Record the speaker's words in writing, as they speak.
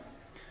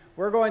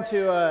we're going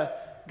to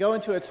go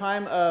into a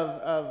time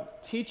of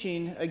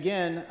teaching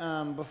again,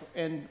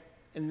 and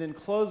then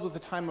close with a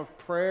time of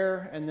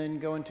prayer, and then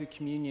go into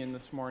communion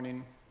this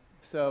morning.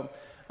 So,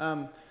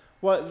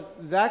 what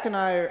Zach and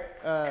I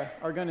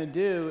are going to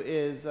do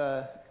is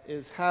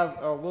have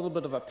a little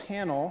bit of a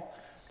panel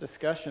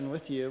discussion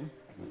with you.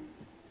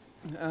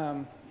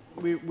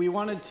 We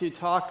wanted to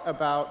talk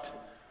about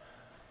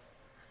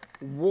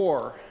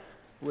war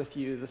with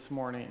you this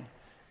morning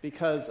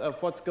because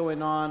of what's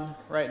going on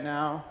right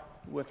now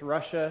with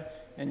Russia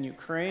and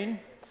Ukraine.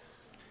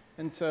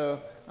 And so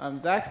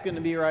Zach's going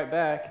to be right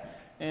back,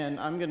 and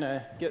I'm going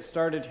to get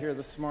started here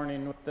this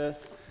morning with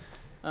this.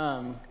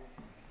 I'm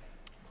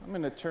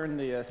going to turn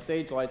the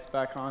stage lights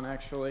back on,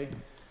 actually.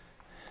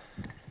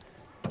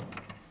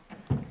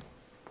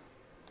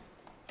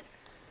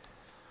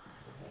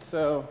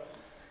 So,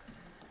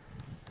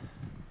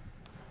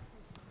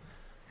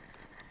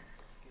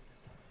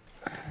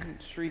 I'm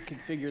sure you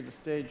configure the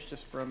stage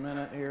just for a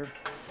minute here.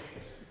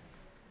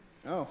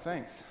 Oh,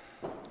 thanks.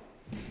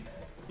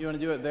 You want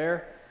to do it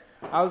there?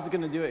 I was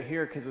going to do it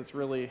here because it's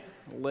really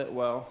lit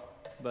well,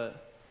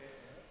 but...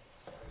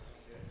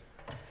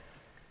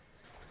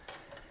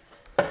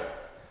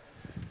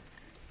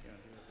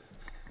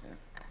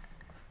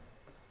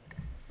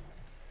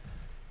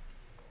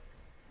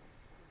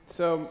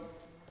 So,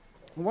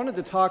 I wanted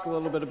to talk a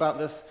little bit about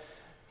this.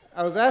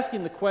 I was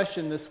asking the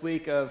question this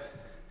week of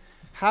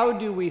how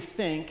do we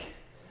think,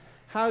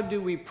 how do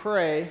we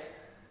pray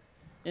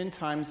in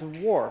times of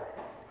war?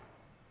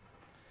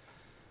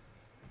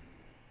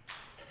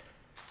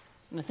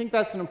 And I think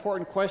that's an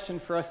important question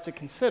for us to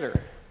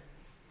consider.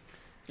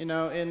 You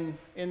know, in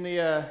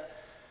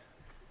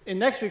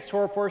next week's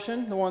Torah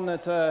portion, the one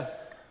that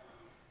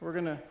we're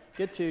going to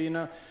get to, you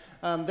know,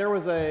 there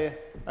was a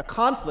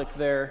conflict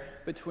there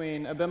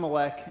between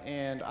Abimelech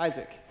and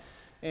Isaac.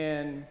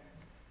 And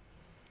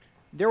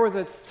there was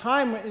a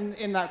time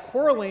in that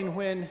quarreling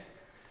when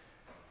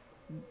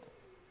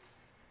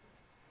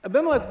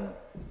Abimelech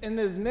and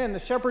his men, the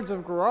shepherds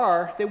of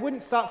Gerar, they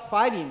wouldn't stop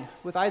fighting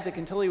with Isaac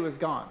until he was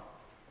gone.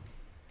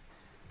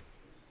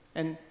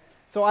 And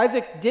so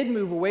Isaac did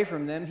move away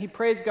from them. He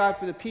praised God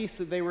for the peace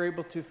that they were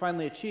able to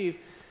finally achieve,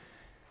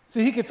 so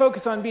he could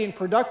focus on being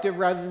productive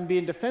rather than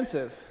being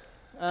defensive.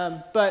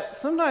 But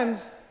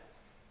sometimes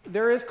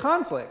there is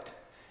conflict,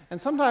 and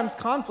sometimes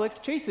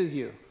conflict chases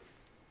you.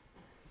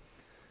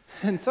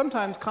 And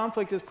sometimes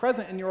conflict is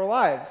present in your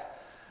lives.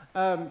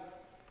 And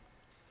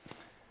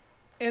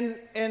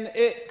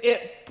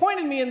it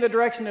pointed me in the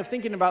direction of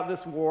thinking about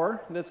this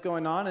war that's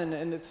going on,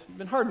 and it's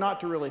been hard not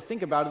to really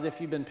think about it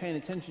if you've been paying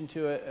attention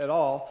to it at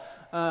all.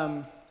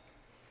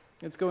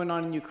 It's going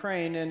on in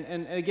Ukraine,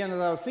 and again,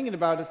 as I was thinking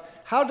about is,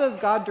 how does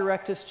God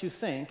direct us to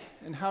think,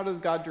 and how does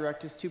God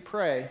direct us to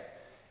pray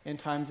in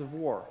times of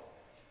war?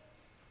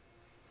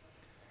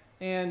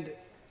 And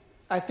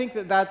I think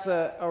that that's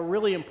a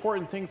really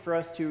important thing for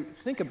us to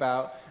think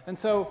about. And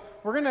so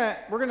we're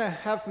gonna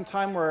have some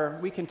time where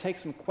we can take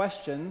some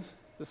questions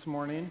this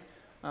morning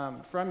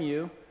from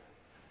you.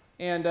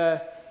 And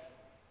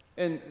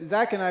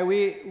Zach and I,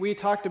 we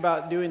talked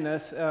about doing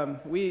this.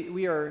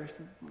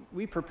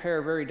 We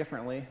prepare very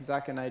differently.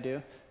 Zach and I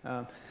do.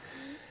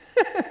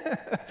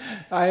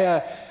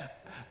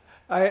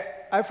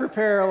 I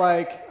prepare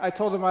like I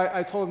told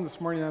him this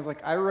morning. I was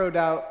like,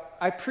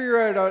 I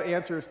pre-wrote out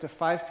answers to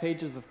 5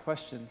 pages of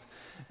questions,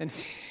 and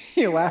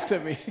he laughed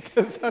at me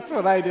because that's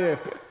what I do.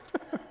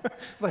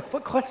 Like,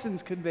 what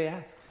questions could they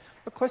ask?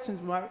 What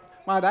questions might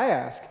I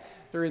ask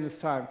during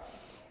this time?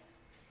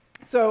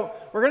 So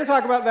we're going to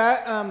talk about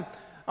that.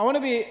 I want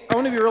to be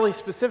really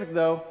specific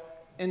though,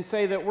 and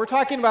say that we're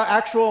talking about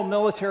actual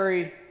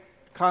military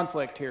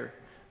conflict here.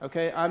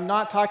 Okay, I'm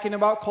not talking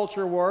about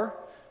culture war.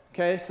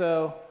 Okay,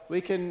 so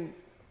we can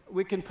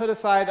put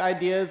aside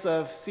ideas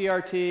of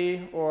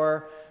CRT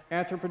or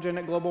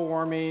anthropogenic global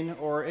warming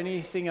or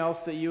anything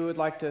else that you would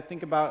like to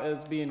think about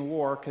as being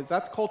war, because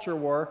that's culture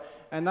war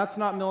and that's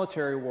not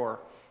military war.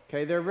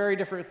 Okay, they're very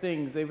different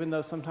things, even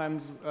though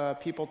sometimes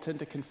people tend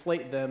to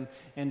conflate them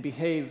and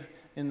behave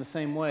in the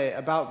same way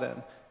about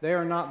them. They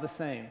are not the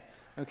same.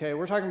 Okay,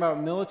 we're talking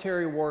about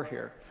military war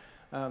here,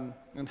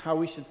 and how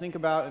we should think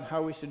about and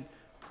how we should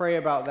pray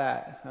about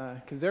that,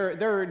 because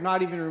they're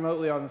not even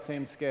remotely on the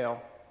same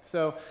scale.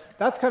 So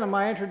that's kind of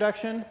my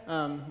introduction.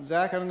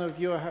 Zach, I don't know if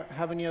you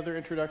have any other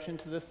introduction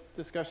to this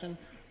discussion.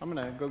 I'm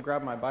going to go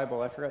grab my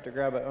Bible. I forgot to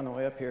grab it on the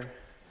way up here.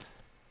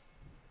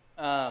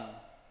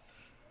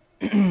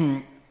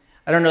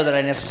 I don't know that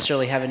I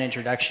necessarily have an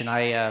introduction.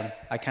 I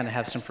kind of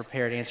have some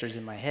prepared answers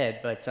in my head.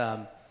 But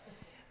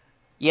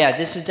yeah,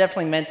 this is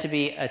definitely meant to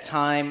be a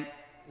time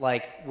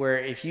like where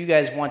if you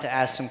guys want to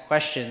ask some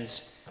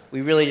questions,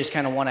 we really just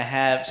kind of want to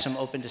have some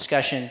open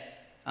discussion,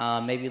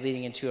 maybe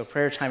leading into a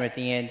prayer time at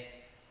the end.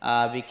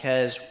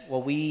 Because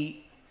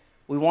we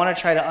want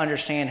to try to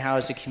understand how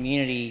as a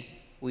community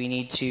we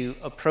need to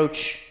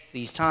approach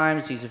these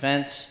times, these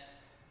events,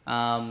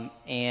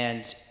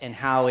 and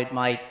how it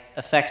might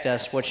affect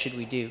us. What should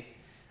we do?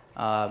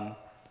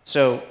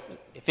 So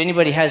if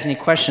anybody has any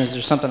questions,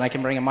 there's something I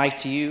can bring a mic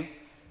to you.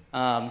 You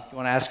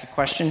want to ask a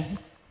question?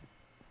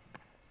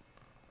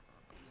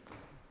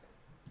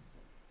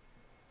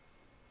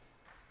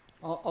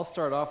 I'll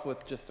start off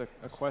with just a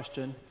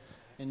question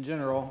in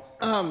general.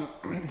 And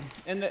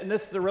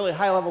this is a really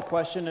high-level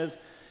question,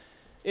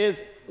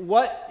 is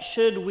what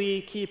should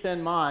we keep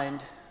in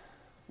mind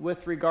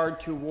with regard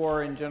to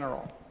war in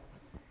general?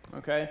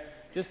 Okay?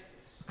 Just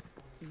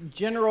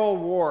general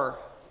war.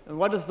 And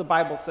what does the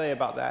Bible say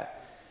about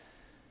that?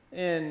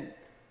 And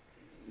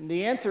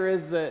the answer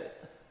is that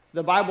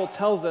the Bible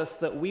tells us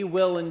that we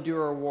will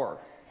endure war.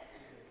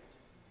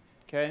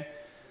 Okay?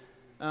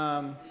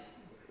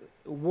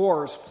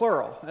 Wars,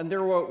 plural, and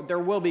there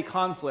will be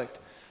conflict.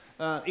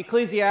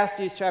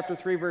 Ecclesiastes chapter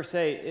 3, verse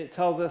 8, it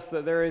tells us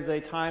that there is a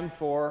time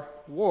for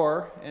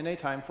war and a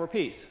time for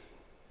peace.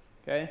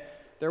 Okay?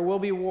 There will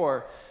be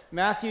war.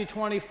 Matthew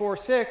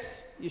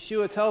 24:6,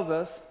 Yeshua tells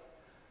us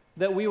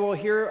that we will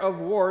hear of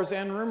wars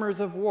and rumors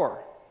of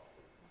war.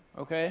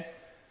 Okay?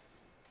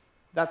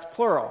 That's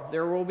plural.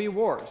 There will be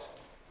wars.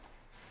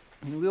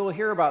 And we will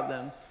hear about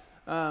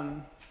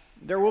them.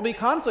 There will be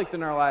conflict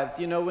in our lives.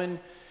 You know,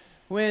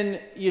 when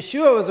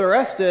Yeshua was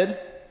arrested,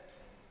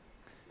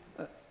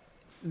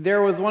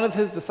 there was one of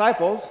his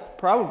disciples,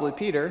 probably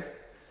Peter,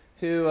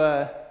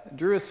 who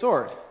drew his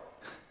sword.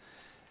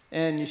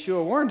 And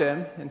Yeshua warned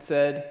him and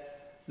said,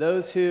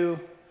 those who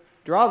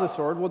draw the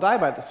sword will die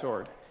by the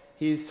sword.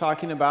 He's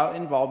talking about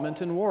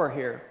involvement in war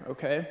here,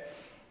 okay?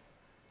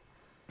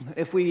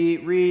 If we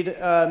read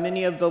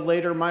many of the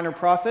later minor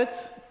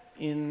prophets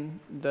in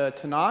the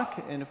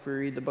Tanakh, and if we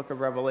read the book of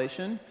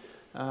Revelation,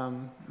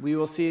 we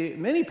will see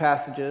many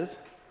passages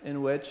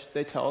in which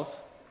they tell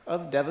us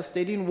of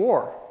devastating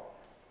war,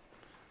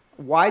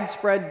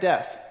 widespread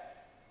death,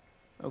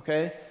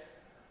 okay?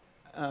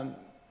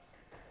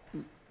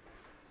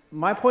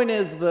 My point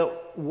is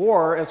that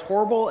war, as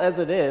horrible as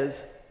it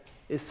is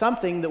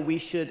something that we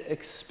should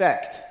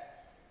expect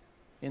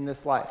in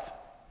this life,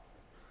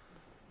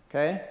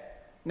 okay?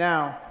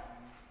 Now,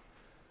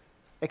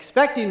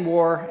 expecting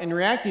war and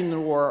reacting to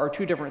war are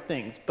two different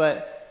things,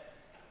 but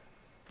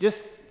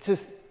just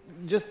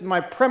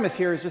my premise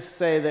here is just to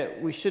say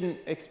that we shouldn't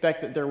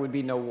expect that there would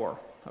be no war,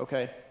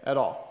 okay, at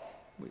all.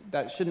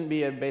 That shouldn't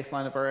be a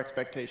baseline of our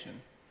expectation.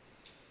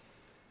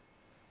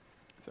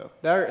 So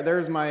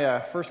there's my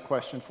first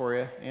question for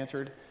you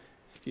answered,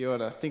 if you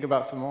want to think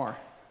about some more.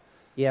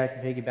 Yeah, I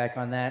can piggyback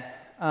on that.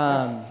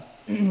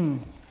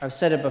 I've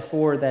said it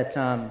before that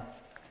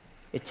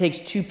it takes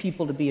two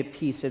people to be at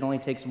peace. It only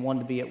takes one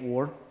to be at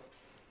war.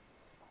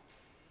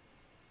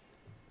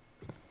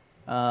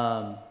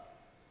 I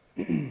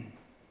mean,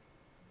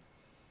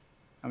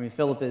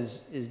 Philip is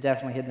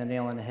definitely hitting the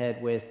nail on the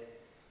head with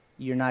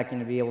you're not going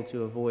to be able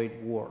to avoid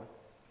war.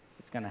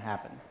 It's going to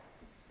happen.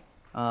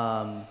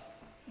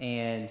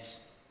 And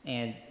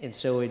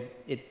so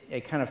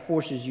it kind of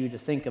forces you to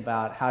think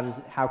about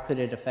how could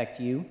it affect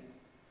you.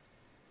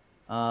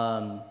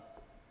 I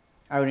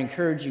would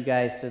encourage you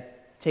guys to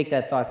take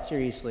that thought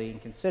seriously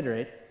and consider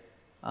it.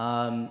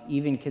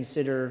 Even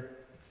consider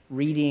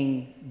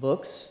reading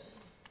books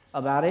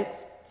about it.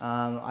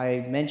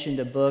 I mentioned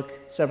a book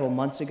several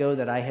months ago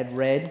that I had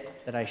read,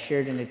 that I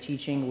shared in a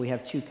teaching. We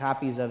have 2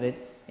 copies of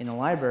it in the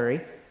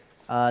library.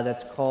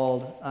 That's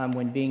called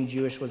When Being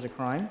Jewish Was a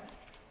Crime.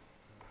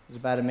 It was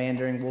about a man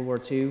during World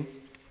War II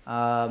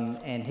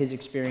and his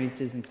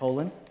experiences in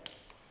Poland.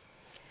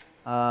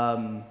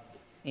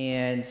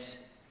 And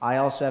I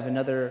also have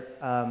another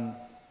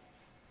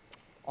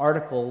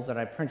article that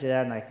I printed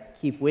out and I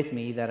keep with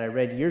me that I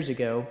read years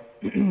ago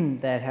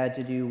that had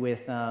to do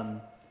with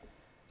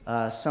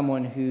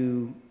someone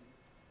who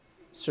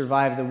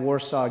survived the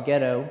Warsaw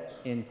Ghetto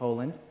in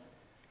Poland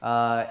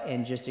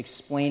and just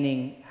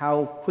explaining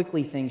how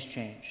quickly things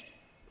changed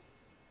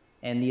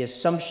and the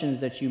assumptions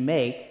that you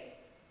make,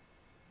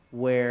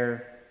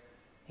 where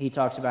he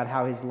talks about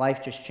how his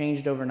life just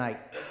changed overnight.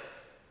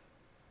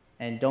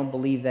 And don't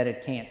believe that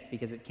it can't,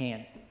 because it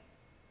can,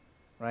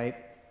 right?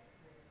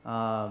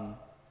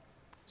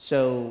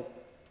 So,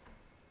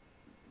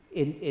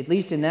 at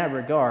least in that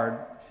regard,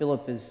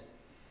 Philip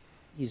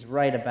he's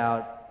right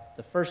about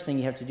the first thing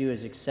you have to do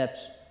is accept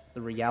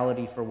the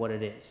reality for what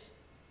it is.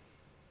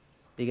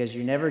 Because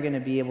you're never going to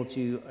be able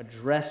to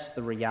address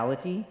the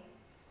reality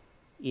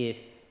if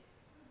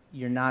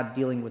you're not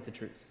dealing with the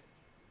truth.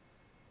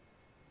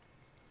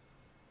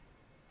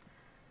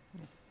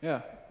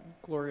 Yeah,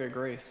 Gloria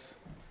Grace.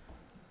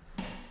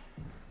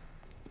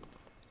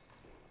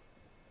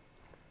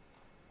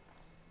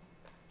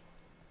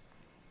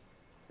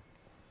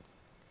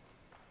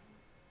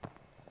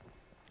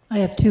 I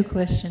have 2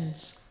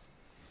 questions.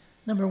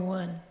 Number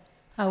 1,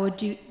 how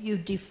would you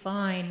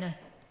define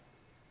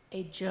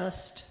a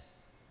just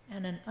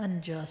and an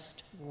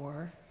unjust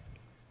war?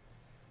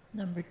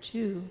 Number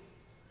 2,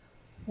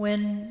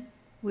 when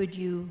would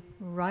you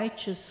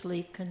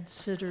righteously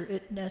consider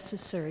it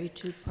necessary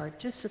to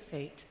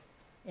participate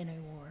in a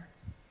war?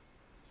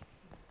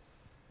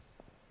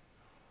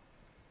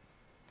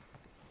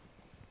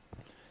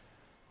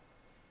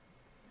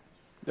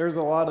 There's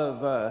a lot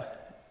of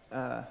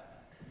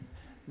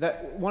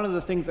that one of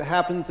the things that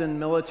happens in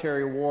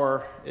military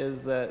war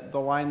is that the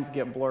lines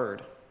get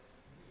blurred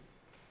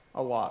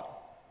a lot.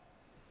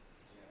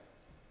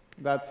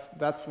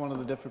 That's one of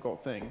the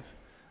difficult things.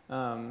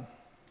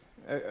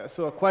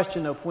 So a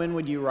question of when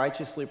would you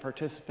righteously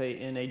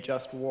participate in a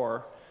just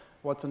war?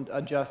 What's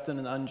a just and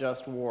an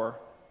unjust war,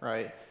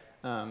 right?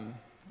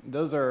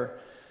 Those are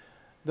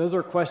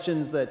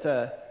questions that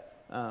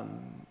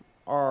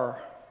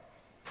are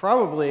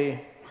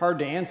probably hard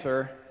to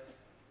answer.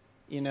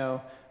 You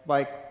know,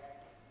 like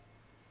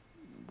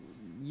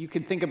you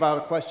could think about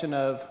a question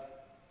of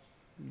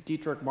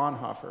Dietrich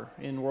Bonhoeffer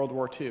in World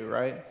War II,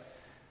 right?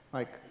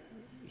 Like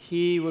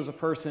he was a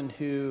person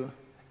who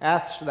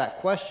asked that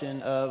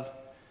question of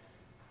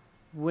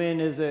when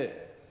is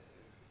it,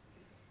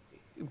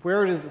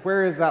 where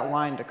is that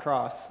line to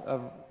cross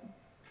of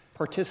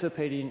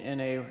participating in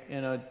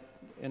a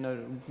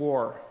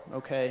war,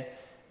 okay?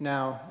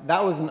 Now,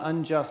 that was an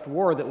unjust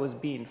war that was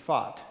being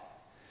fought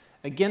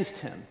against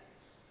him,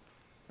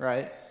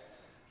 right?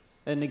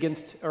 And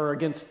against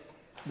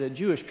the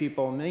Jewish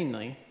people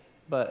mainly,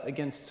 but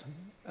against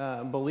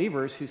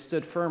believers who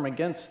stood firm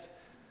against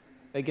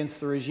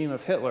the regime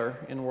of Hitler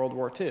in World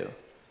War II.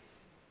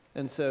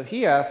 And so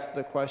he asked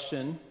the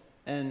question,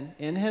 and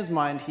in his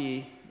mind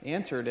he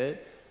answered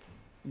it,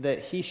 that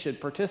he should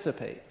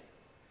participate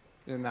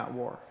in that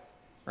war,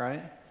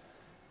 right?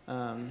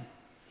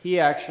 He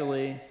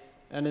actually,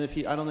 and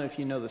I don't know if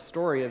you know the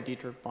story of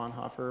Dietrich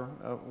Bonhoeffer,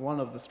 one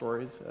of the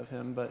stories of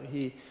him, but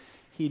he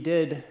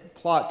did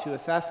plot to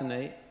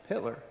assassinate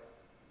Hitler,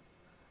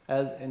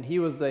 and he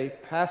was a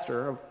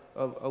pastor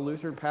of a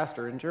Lutheran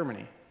pastor in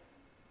Germany.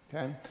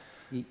 Okay.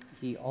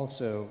 He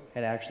also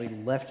had actually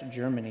left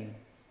Germany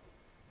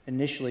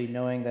initially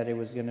knowing that it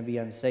was going to be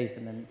unsafe,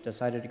 and then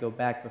decided to go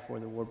back before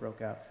the war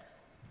broke out.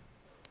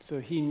 So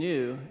he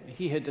knew,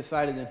 he had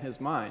decided in his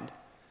mind,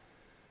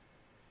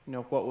 you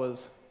know, what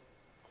was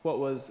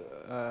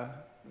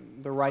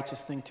the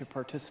righteous thing to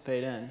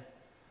participate in.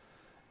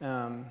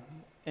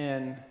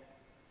 And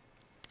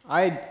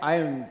I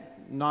am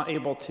not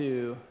able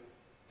to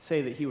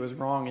say that he was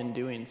wrong in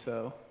doing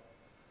so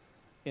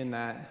in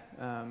that,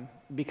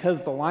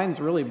 because the lines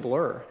really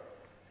blur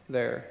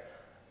there,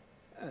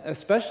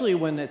 especially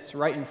when it's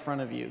right in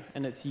front of you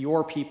and it's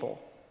your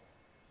people,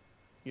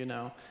 you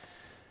know.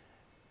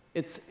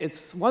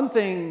 It's one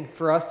thing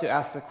for us to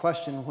ask the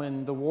question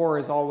when the war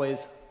is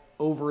always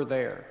over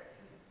there.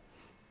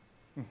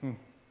 Mm-hmm.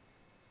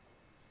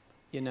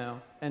 You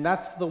know, and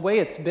that's the way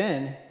it's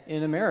been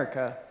in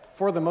America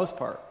for the most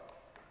part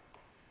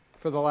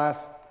for the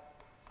last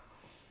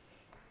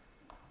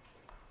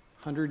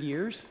 100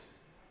 years.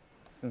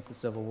 Since the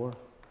Civil War.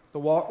 The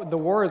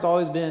war has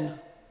always been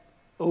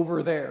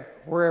over there,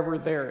 wherever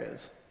there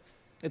is.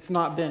 It's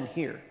not been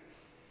here.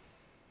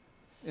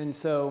 And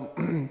so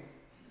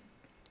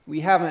we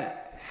haven't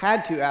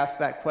had to ask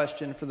that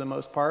question for the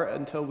most part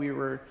until we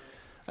were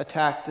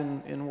attacked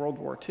in World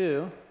War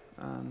II,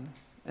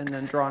 and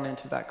then drawn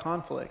into that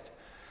conflict.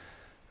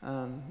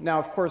 Now,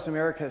 of course,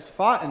 America has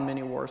fought in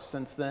many wars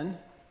since then,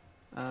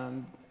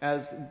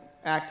 as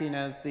acting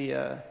as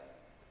the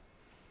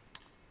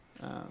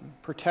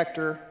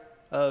protector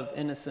of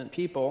innocent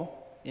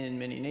people in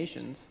many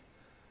nations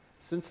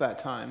since that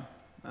time.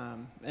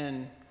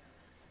 And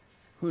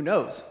who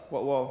knows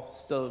what will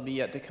still be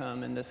yet to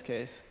come in this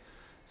case.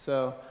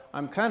 So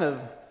I'm kind of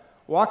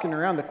walking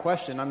around the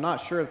question. I'm not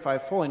sure if I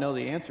fully know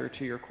the answer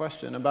to your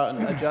question about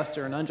a just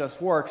or an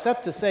unjust war,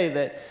 except to say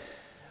that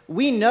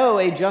we know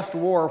a just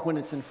war when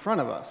it's in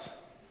front of us,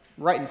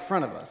 right in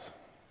front of us.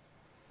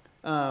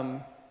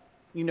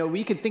 You know,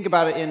 we could think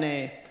about it in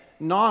a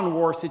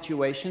non-war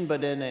situation,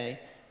 but in a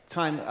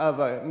time of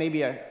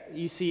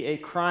you see a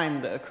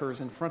crime that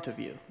occurs in front of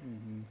you,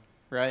 mm-hmm.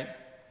 right?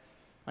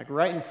 Like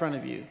right in front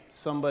of you,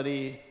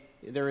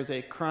 there is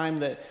a crime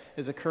that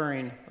is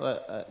occurring.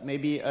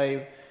 Maybe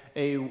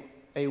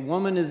a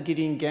woman is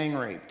getting gang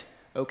raped.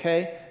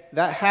 Okay, if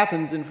that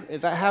happens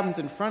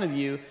in front of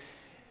you,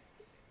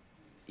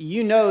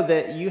 you know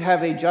that you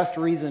have a just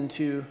reason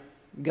to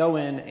go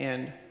in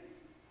and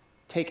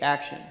take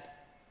action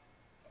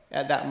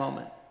at that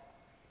moment.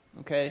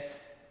 Okay,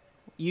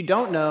 you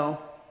don't know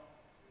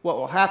what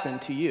will happen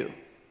to you.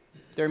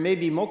 There may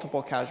be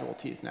multiple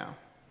casualties now,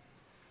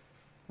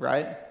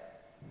 right?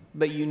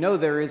 But you know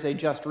there is a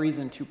just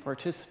reason to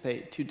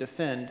participate, to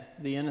defend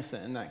the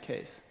innocent in that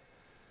case,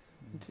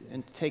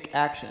 and to take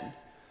action,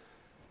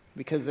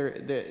 because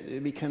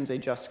it becomes a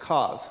just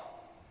cause,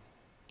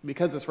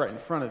 because it's right in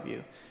front of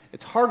you.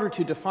 It's harder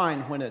to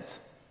define when it's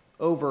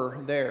over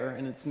there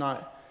and it's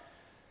not,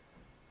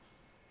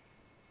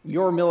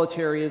 your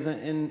military isn't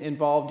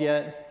involved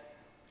yet.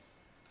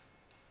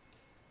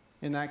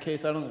 In that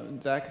case, I don't know,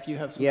 Zach, if you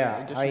have some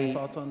additional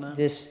thoughts on that.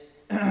 This,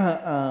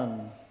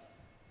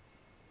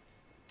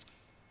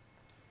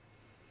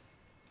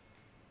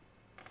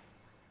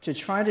 to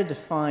try to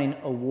define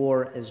a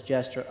war as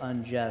just or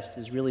unjust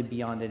is really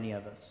beyond any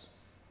of us.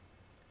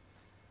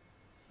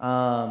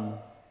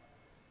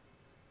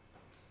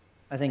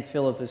 I think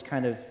Philip has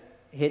kind of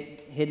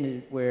hidden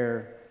it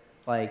where,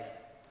 like,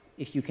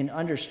 if you can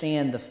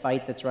understand the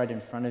fight that's right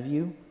in front of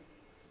you,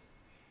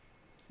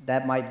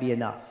 that might be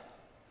enough.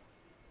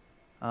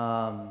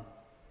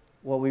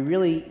 What we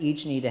really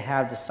each need to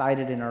have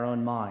decided in our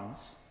own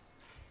minds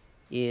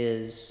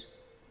is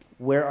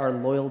where our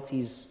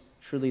loyalties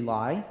truly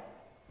lie,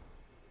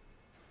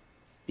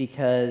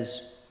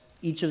 because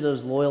each of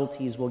those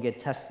loyalties will get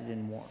tested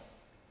in war.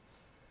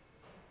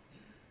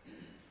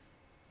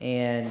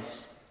 And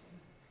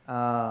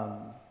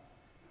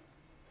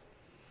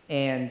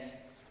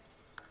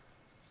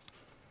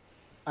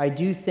I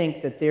do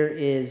think that there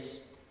is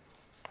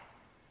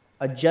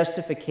a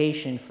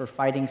justification for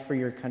fighting for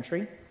your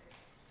country,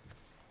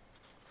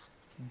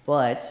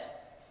 but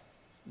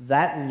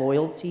that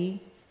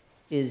loyalty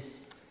is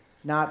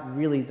not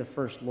really the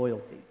first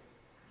loyalty.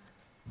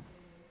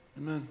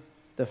 Amen.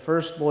 The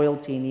first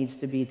loyalty needs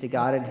to be to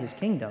God and his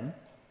kingdom.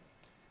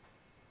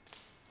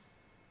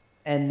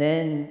 And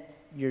then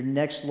your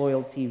next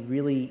loyalty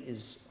really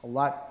is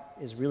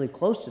really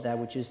close to that,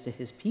 which is to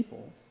his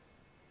people.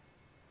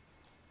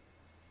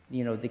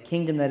 You know, the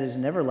kingdom that is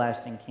an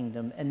everlasting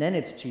kingdom, and then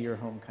it's to your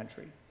home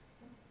country.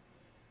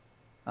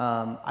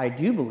 I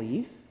do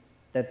believe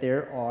that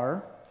there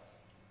are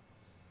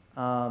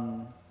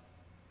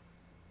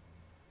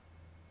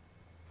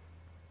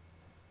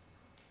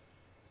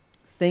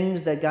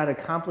things that God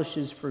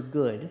accomplishes for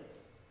good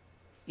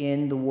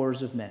in the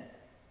wars of men,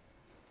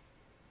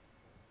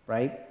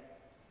 right?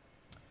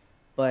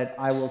 But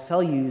I will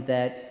tell you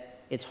that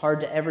it's hard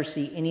to ever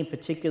see any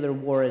particular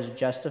war as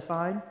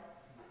justified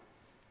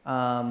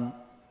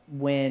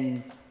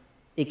when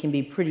it can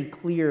be pretty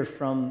clear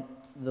from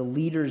the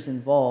leaders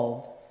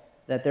involved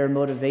that their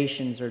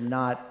motivations are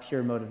not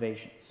pure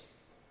motivations.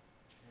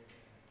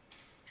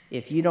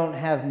 If you don't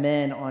have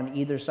men on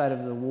either side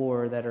of the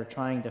war that are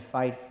trying to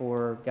fight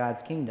for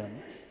God's kingdom,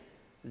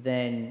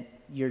 then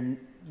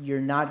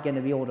you're not going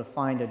to be able to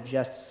find a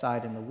just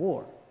side in the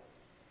war.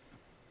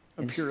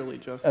 A purely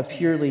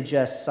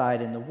just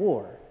side in the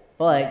war.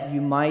 But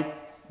you might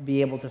be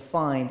able to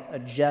find a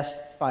just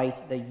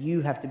fight that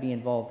you have to be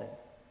involved in.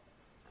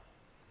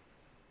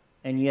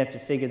 And you have to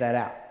figure that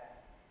out.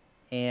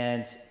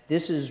 And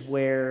this is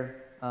where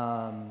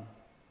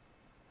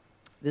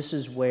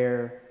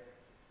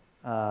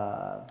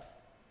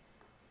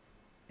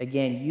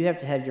again, you have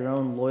to have your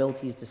own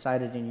loyalties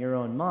decided in your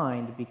own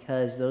mind,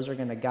 because those are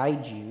going to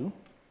guide you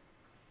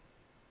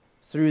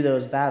through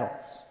those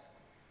battles.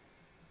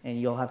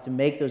 And you'll have to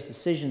make those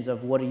decisions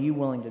of what are you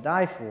willing to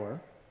die for,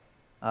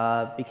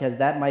 because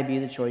that might be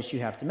the choice you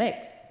have to make.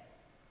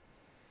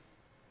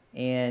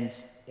 And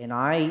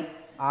I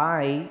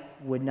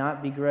would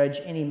not begrudge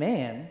any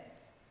man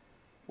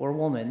or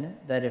woman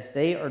that if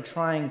they are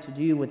trying to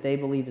do what they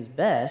believe is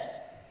best,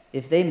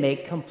 if they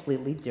make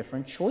completely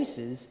different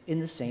choices in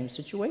the same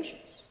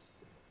situations.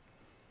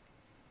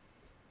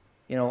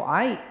 You know,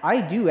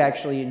 I do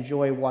actually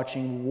enjoy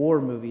watching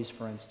war movies,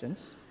 for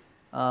instance,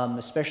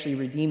 especially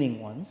redeeming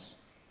ones.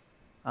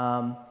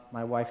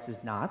 My wife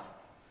does not.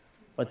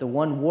 But the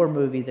one war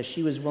movie that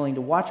she was willing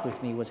to watch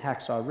with me was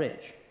Hacksaw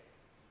Ridge.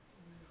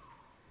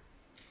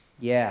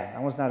 Yeah,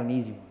 that was not an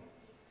easy one.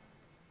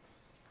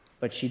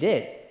 But she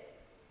did.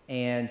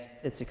 And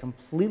it's a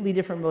completely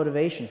different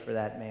motivation for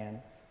that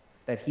man,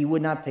 that he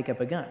would not pick up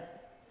a gun.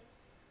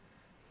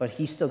 But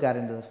he still got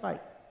into the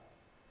fight.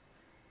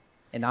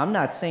 And I'm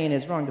not saying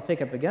it's wrong to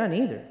pick up a gun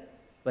either,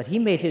 but he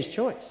made his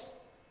choice.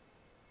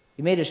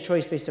 He made his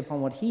choice based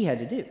upon what he had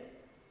to do.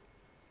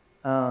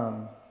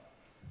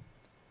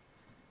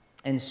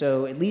 And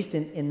so, at least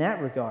in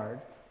that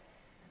regard,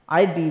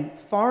 I'd be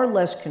far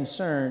less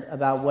concerned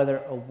about whether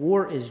a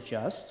war is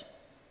just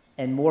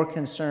and more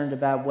concerned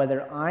about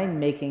whether I'm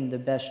making the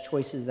best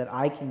choices that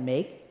I can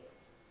make,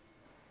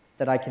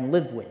 that I can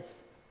live with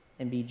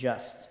and be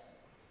just.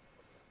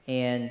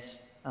 And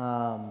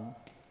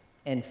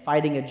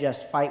fighting a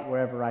just fight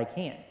wherever I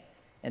can.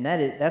 And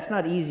that's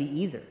not easy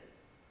either,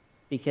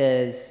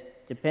 because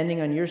depending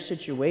on your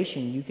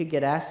situation, you could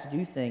get asked to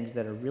do things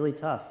that are really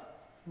tough.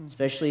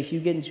 Especially if you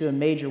get into a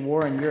major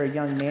war and you're a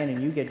young man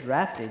and you get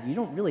drafted, you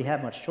don't really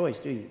have much choice,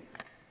 do you?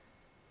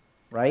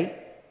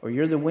 Right? Or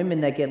you're the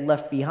women that get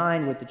left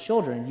behind with the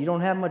children. You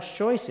don't have much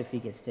choice if he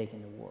gets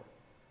taken to war.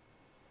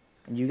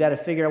 And you got to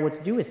figure out what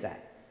to do with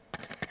that.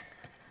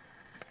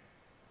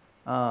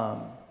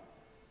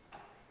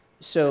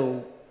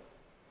 So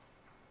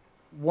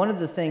one of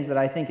the things that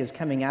I think is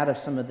coming out of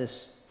some of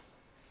this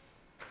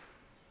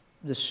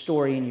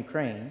story in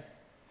Ukraine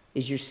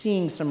is you're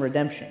seeing some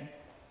redemption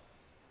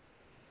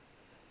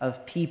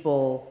of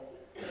people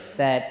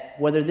that,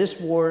 whether this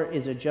war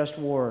is a just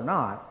war or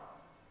not,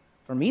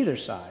 from either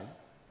side,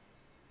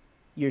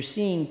 you're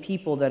seeing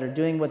people that are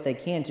doing what they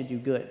can to do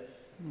good.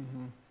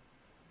 Mm-hmm.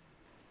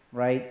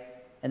 Right?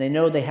 And they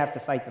know they have to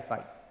fight the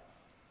fight.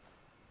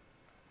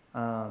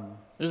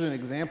 There's an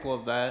example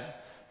of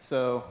that.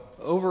 So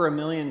over 1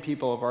 million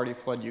people have already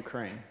fled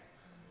Ukraine.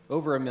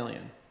 Over 1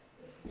 million.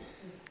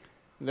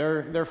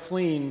 They're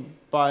fleeing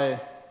by,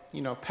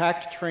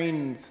 packed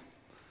trains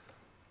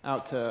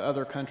out to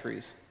other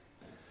countries,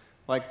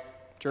 like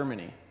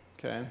Germany,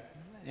 okay?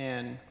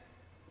 And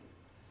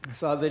I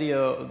saw a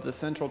video of the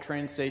central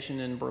train station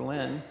in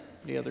Berlin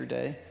the other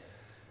day.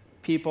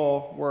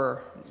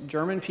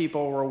 German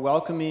people were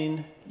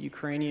welcoming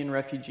Ukrainian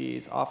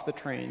refugees off the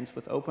trains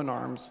with open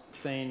arms,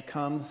 saying,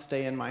 "Come,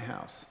 stay in my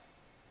house."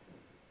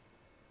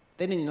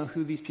 They didn't know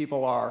who these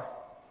people are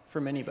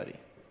from anybody,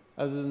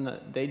 other than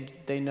that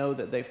they know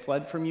that they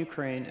fled from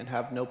Ukraine and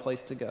have no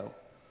place to go.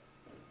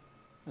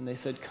 And they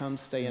said, "Come,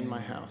 stay in my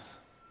house."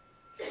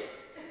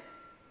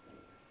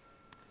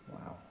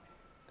 Wow.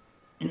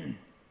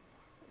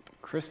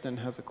 Kristen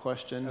has a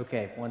question.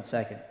 Okay, 1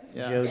 second.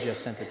 Yeah. Joe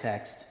just sent a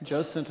text.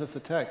 Joe sent us a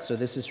text. So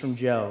this is from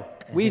Joe.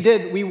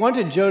 We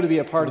wanted Joe to be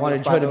a part of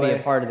this, Wanted Joe to be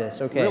a part of this.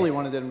 Okay. Really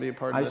wanted him to be a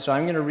part of this. So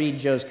I'm going to read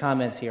Joe's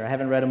comments here. I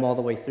haven't read them all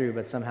the way through,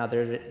 but somehow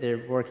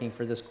they're working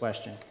for this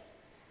question.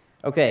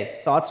 Okay,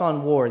 thoughts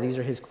on war. These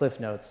are his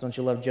cliff notes. Don't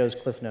you love Joe's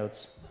cliff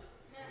notes?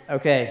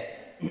 Okay.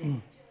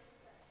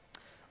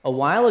 A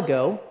while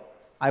ago,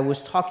 I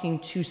was talking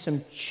to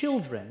some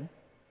children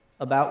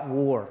about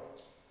war.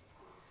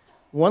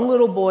 One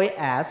little boy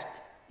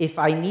asked if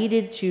I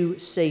needed to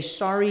say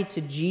sorry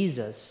to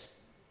Jesus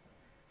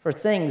for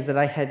things that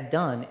I had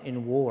done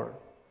in war.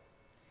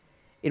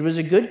 It was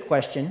a good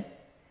question,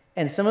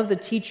 and some of the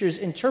teachers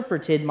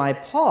interpreted my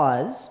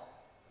pause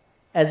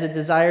as a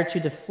desire to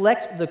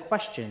deflect the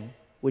question,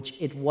 which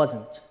it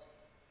wasn't.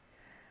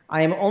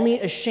 I am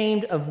only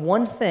ashamed of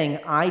one thing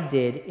I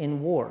did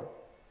in war.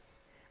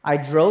 I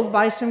drove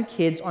by some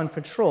kids on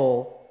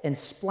patrol and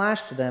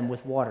splashed them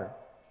with water.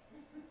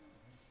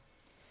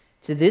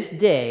 To this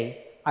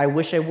day, I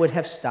wish I would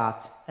have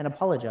stopped and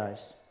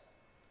apologized.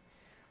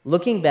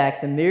 Looking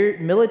back, the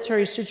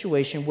military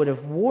situation would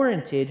have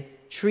warranted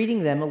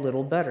treating them a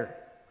little better.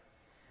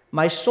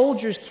 My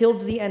soldiers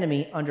killed the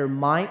enemy under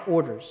my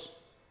orders.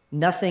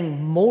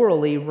 Nothing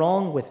morally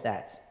wrong with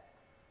that.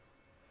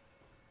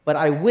 But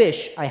I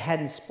wish I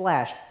hadn't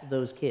splashed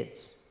those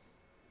kids.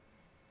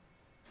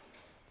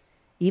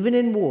 Even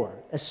in war,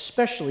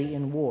 especially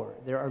in war,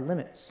 there are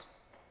limits.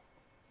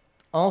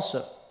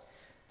 Also,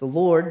 the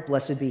Lord,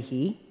 blessed be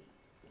He,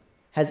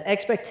 has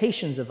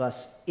expectations of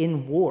us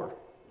in war.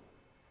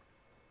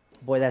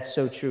 Boy, that's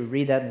so true.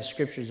 Read that in the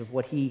scriptures of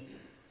what He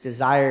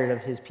desired of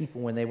His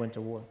people when they went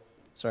to war.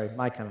 Sorry,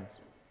 my comments.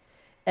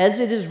 As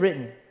it is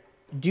written,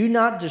 do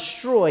not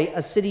destroy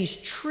a city's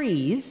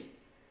trees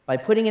by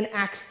putting an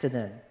axe to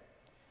them.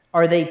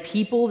 Are they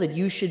people that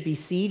you should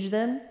besiege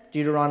them?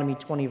 Deuteronomy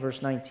 20,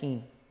 verse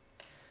 19.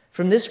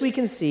 From this we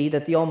can see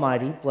that the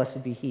Almighty,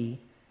 blessed be He,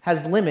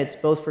 has limits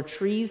both for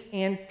trees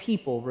and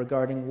people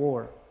regarding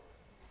war.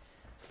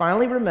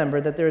 Finally,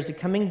 remember that there is a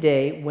coming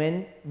day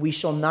when we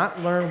shall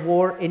not learn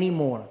war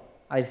anymore.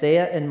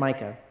 Isaiah and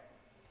Micah.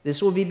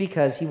 This will be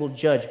because He will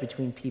judge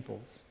between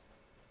peoples.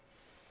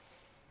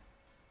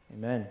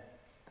 Amen.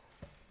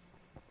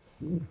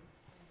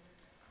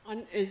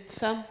 In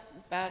some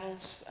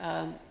battles,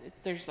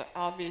 there's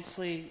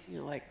obviously,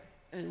 like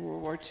in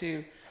World War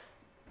II,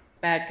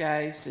 bad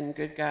guys and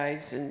good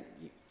guys, and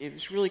it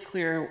was really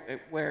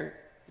clear where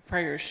the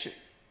prayers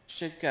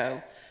should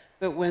go.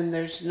 But when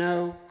there's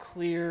no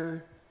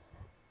clear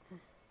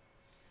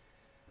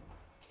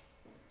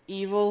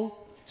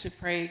evil to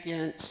pray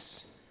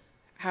against,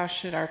 how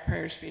should our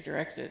prayers be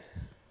directed?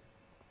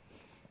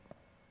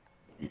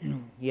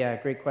 Yeah,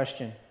 great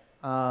question.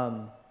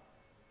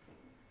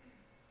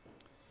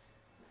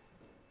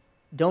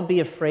 Don't be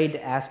afraid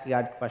to ask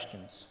God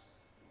questions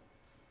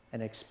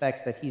and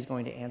expect that He's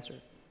going to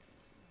answer.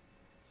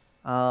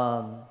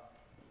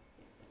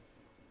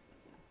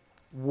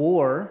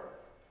 War,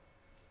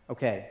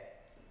 okay.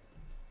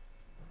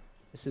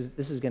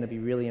 This is going to be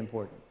really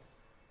important.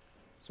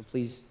 So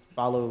please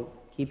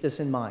keep this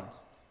in mind.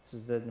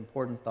 This is an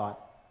important thought,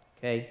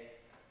 okay?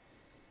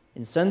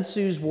 In Sun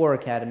Tzu's War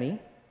Academy,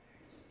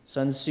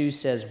 Sun Tzu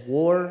says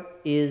war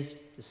is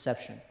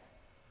deception.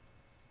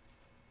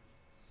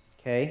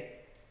 Okay?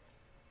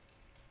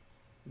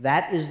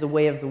 That is the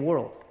way of the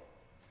world.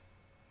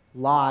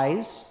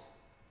 Lies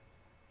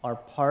are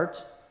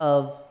part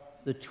of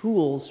the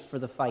tools for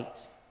the fight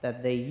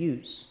that they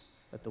use,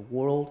 that the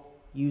world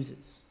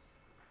uses.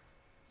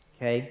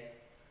 Okay?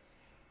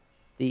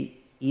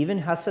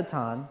 Even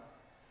Hasatan,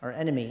 our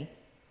enemy,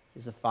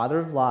 is the father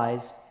of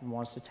lies and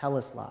wants to tell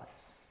us lies.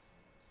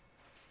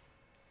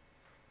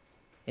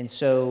 And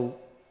so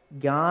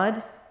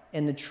God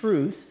and the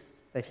truth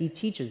that He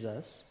teaches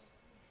us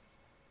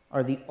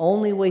are the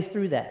only way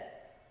through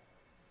that.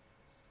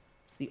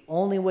 It's the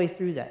only way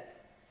through that.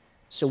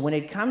 So when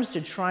it comes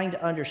to trying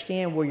to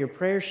understand where your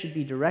prayers should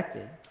be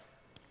directed,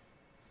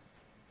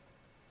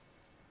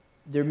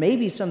 there may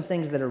be some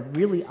things that are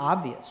really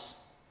obvious.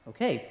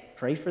 Okay,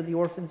 pray for the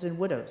orphans and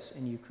widows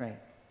in Ukraine.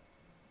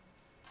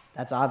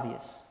 That's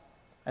obvious.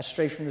 That's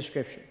straight from the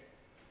Scripture,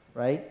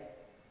 right?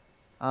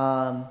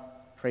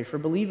 Pray for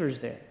believers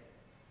there.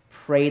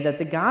 Pray that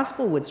the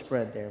gospel would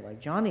spread there, like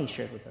Johnny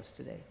shared with us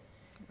today.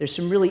 There's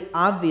some really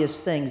obvious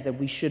things that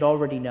we should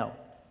already know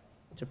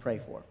to pray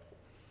for.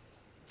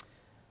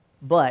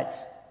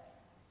 But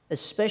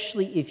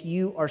especially if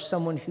you are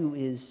someone who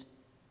is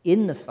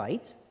in the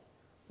fight,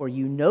 or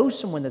you know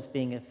someone that's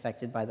being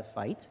affected by the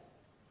fight,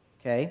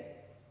 okay,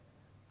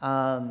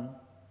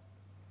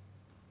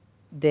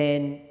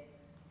 then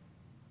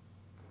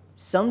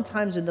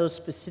sometimes in those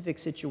specific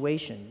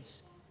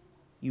situations,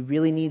 you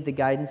really need the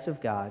guidance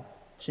of God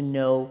to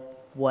know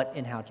what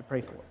and how to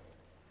pray for.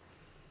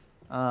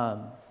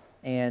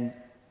 And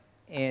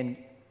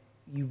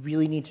you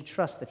really need to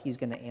trust that he's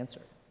going to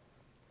answer.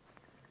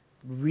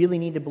 You really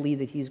need to believe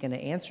that he's going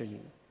to answer you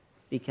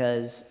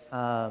because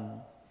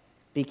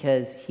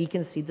he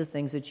can see the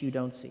things that you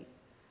don't see.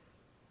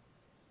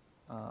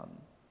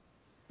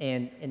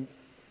 And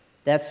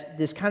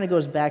this kind of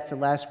goes back to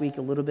last week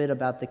a little bit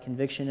about the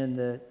conviction and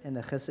the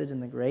chesed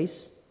and the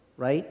grace,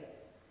 right?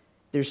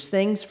 There's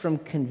things from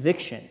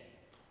conviction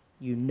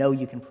you know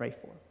you can pray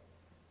for,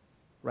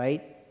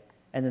 right?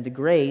 And then the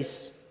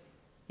grace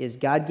is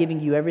God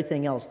giving you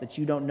everything else that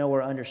you don't know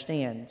or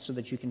understand so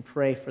that you can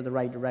pray for the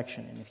right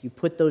direction. And if you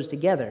put those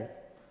together,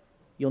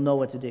 you'll know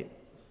what to do.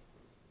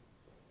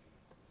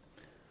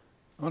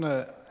 I want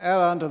to add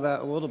on to that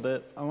a little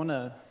bit.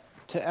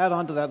 To add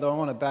on to that, though, I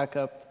want to back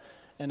up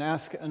and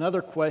ask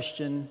another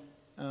question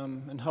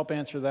and help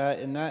answer that.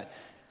 And that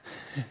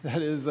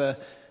is,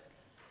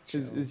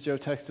 is Joe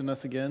texting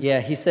us again? Yeah,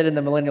 he said in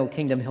the millennial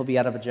kingdom he'll be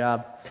out of a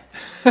job.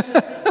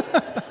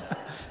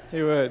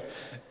 He would.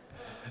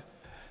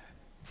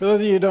 For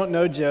those of you who don't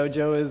know Joe,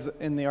 Joe is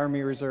in the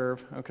Army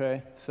Reserve,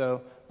 okay?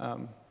 So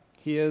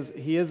he is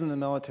in the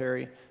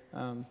military.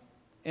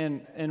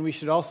 And we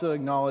should also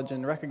acknowledge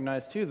and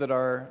recognize, too, that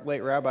our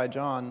late Rabbi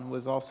John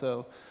was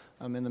also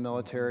in the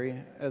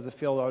military as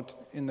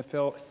in the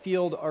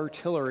field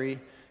artillery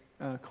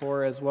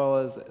corps, as well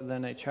as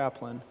then a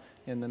chaplain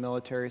in the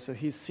military. So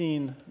he's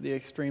seen the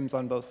extremes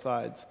on both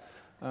sides.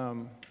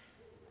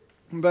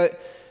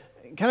 But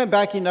kind of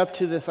backing up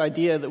to this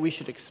idea that we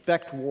should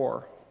expect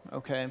war,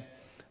 okay?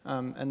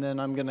 And then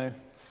I'm going to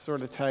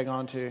sort of tag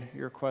on to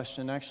your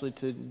question, actually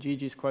to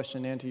Gigi's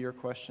question and to your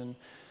question,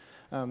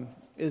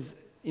 is,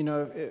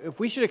 if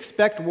we should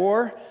expect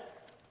war,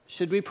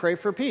 should we pray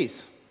for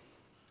peace?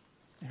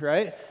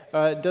 Right?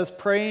 Does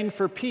praying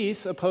for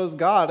peace oppose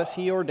God if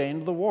he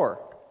ordained the war?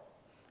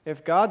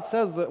 If God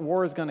says that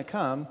war is going to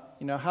come,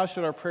 how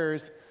should our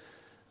prayers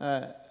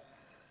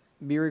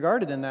be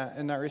regarded in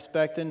that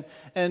respect?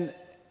 And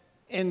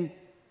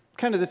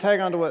kind of to tag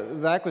on to what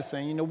Zach was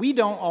saying, we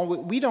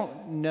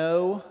don't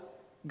know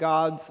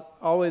God's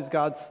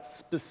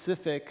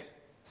specific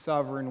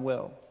sovereign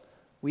will.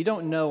 We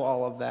don't know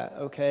all of that,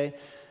 okay?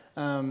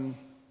 In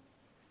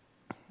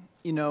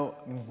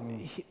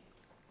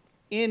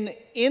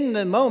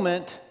the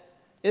moment,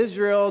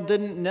 Israel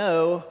didn't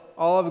know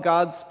all of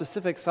God's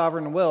specific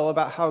sovereign will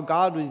about how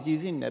God was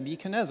using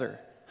Nebuchadnezzar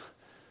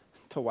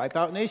to wipe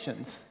out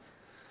nations,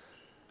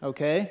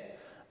 okay?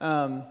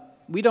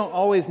 We don't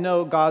always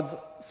know God's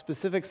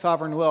specific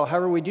sovereign will.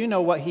 However, we do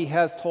know what He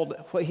has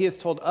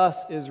told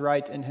us is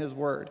right in His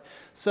Word.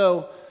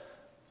 So,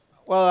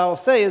 what I will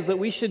say is that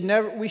we should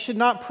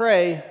not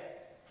pray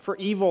for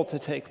evil to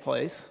take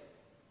place,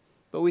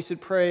 but we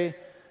should pray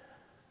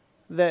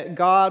that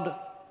God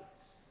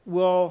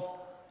will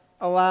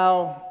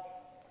allow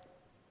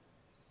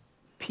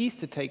peace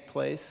to take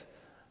place,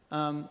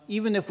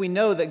 even if we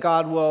know that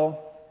God will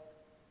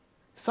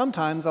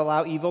sometimes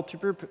allow evil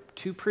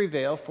to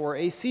prevail for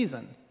a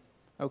season,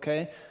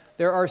 okay?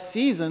 There are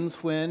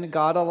seasons when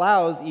God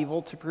allows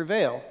evil to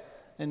prevail,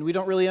 and we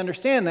don't really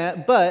understand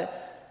that,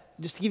 but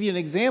just to give you an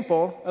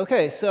example,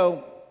 okay,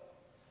 so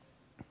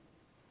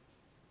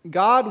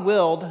God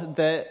willed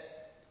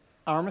that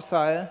our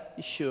Messiah,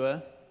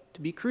 Yeshua,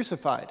 to be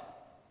crucified.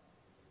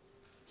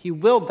 He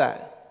willed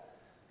that.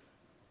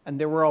 And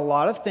there were a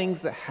lot of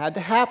things that had to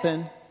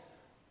happen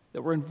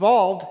that were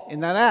involved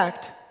in that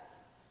act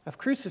of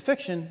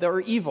crucifixion that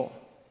were evil.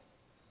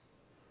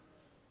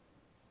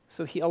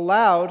 So he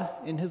allowed,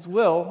 in his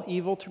will,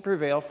 evil to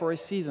prevail for a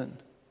season.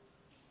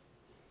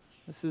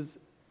 This is,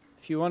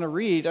 if you want to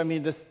read,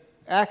 this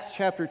Acts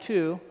chapter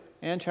 2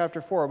 and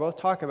chapter 4 both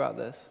talk about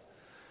this.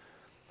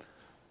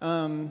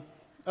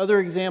 Other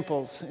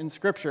examples in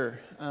Scripture,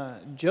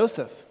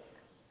 Joseph,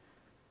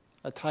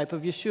 a type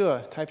of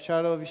Yeshua, type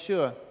shadow of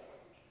Yeshua.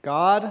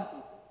 God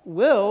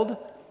willed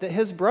that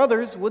his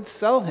brothers would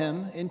sell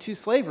him into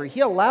slavery.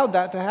 He allowed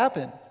that to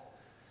happen.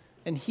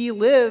 And he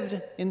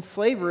lived in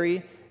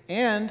slavery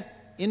and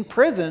in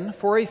prison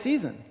for a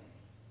season.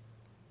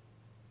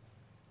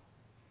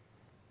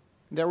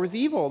 There was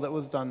evil that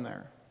was done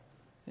there.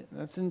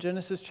 That's in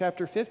Genesis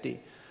chapter 50.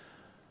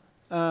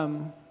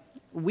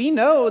 We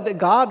know that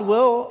God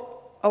will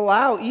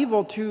allow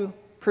evil to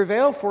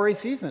prevail for a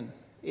season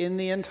in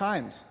the end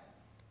times.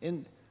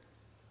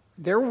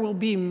 There will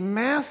be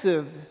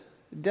massive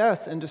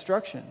death and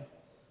destruction.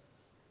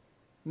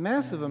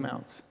 Massive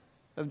amounts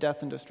of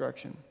death and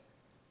destruction.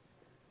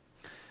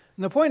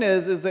 And the point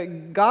is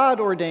that God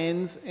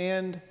ordains,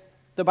 and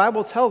the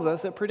Bible tells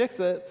us, it predicts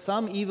that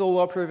some evil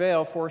will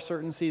prevail for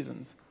certain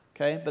seasons.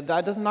 Okay? But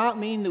that does not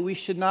mean that we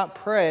should not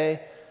pray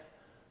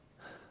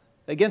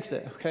against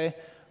it. Okay?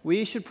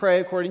 We should pray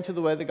according to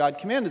the way that God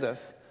commanded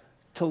us.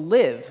 to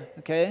live,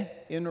 okay,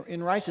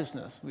 in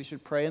righteousness. We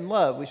should pray in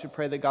love. We should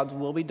pray that God's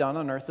will be done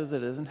on earth as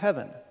it is in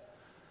heaven.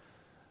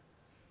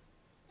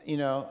 You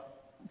know,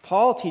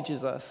 Paul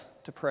teaches us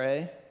to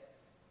pray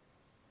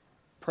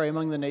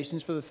among the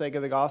nations for the sake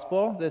of the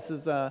gospel. This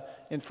is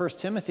in 1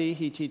 Timothy,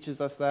 he teaches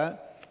us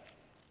that.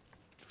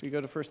 If we go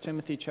to 1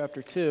 Timothy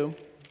chapter 2,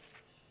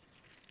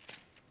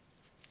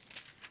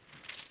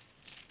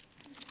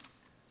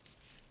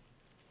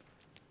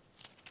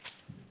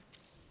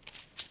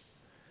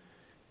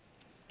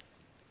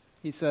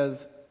 he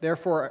says,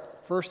 Therefore,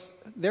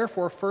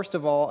 first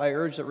of all, I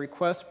urge that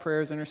requests,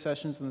 prayers,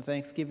 intercessions, and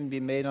thanksgiving be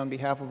made on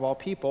behalf of all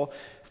people,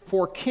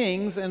 for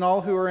kings and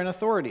all who are in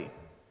authority,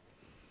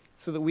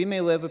 so that we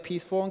may live a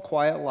peaceful and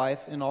quiet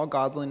life in all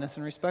godliness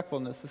and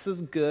respectfulness. This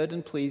is good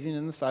and pleasing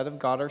in the sight of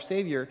God our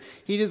Savior.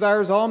 He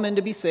desires all men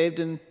to be saved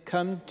and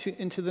come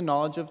into the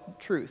knowledge of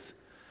truth.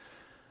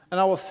 And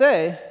I will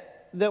say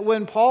that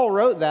when Paul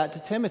wrote that to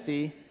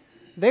Timothy,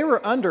 they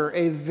were under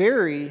a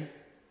very...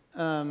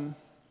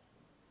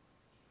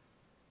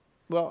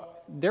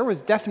 there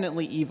was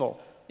definitely evil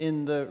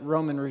in the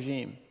Roman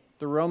regime,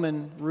 the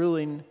Roman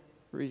ruling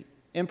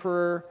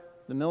emperor,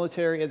 the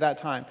military at that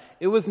time.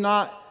 It was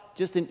not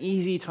just an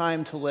easy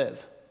time to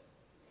live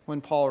when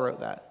Paul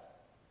wrote that,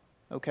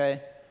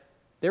 okay?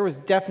 There was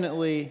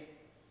definitely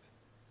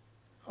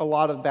a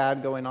lot of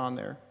bad going on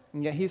there.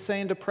 And yet he's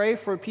saying to pray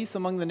for peace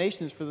among the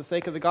nations for the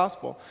sake of the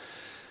gospel.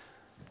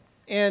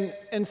 And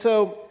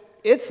so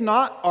it's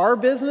not our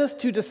business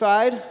to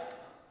decide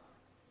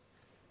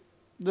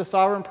the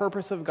sovereign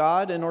purpose of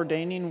God in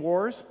ordaining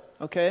wars,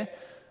 okay?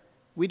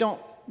 We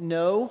don't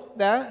know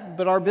that,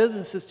 but our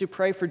business is to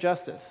pray for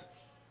justice.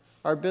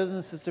 Our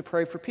business is to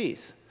pray for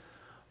peace.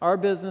 Our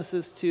business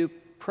is to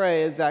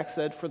pray, as Zach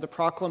said, for the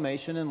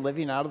proclamation and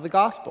living out of the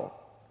gospel,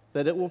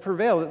 that it will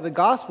prevail, that the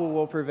gospel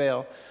will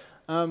prevail.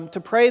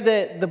 To pray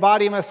that the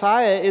body of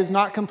Messiah is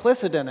not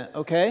complicit in it,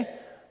 okay?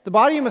 The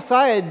body of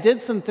Messiah did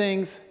some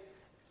things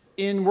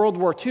in World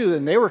War II,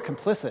 and they were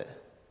complicit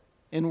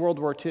in World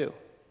War II.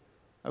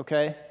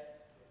 Okay?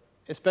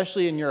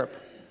 Especially in Europe.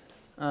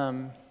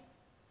 And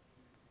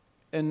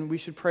we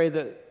should pray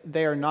that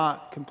they are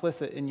not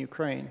complicit in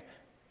Ukraine.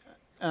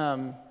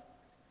 So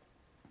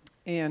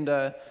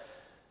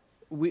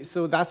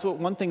that's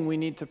one thing we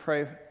need to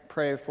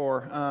pray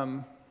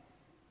for.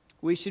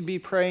 We should be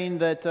praying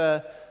that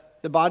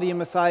the body of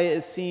Messiah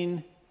is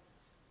seen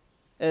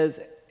as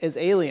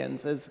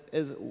aliens, as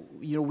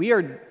you know, we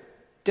are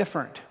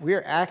different. We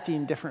are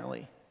acting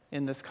differently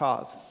in this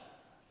cause.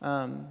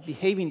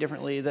 Behaving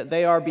differently, that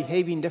they are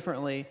behaving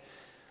differently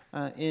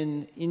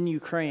in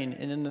Ukraine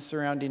and in the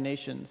surrounding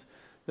nations,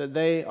 that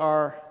they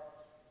are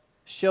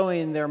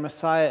showing their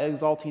Messiah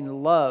exalting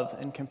love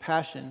and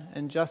compassion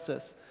and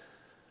justice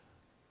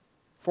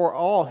for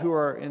all who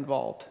are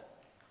involved.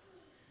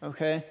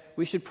 Okay?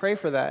 We should pray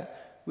for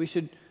that. We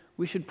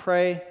should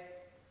pray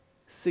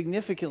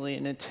significantly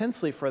and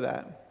intensely for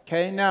that.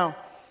 Okay? Now,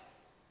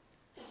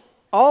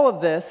 all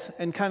of this,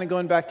 and kind of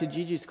going back to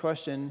Gigi's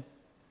question,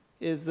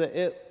 is that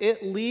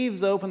it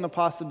leaves open the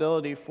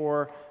possibility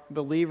for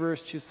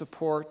believers to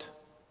support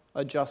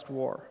a just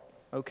war,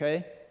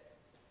 okay?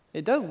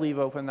 It does leave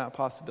open that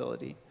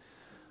possibility.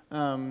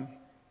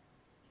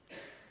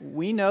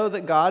 We know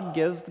that God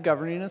gives the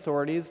governing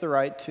authorities the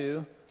right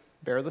to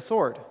bear the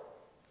sword.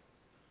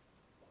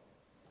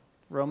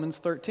 Romans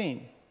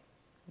 13.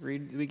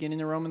 Read the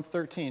beginning of Romans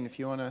 13 if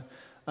you want to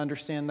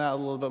understand that a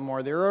little bit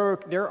more.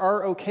 There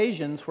are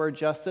occasions where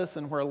justice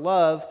and where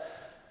love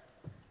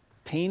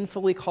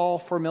painfully call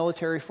for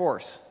military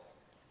force.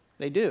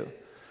 They do.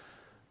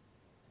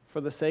 For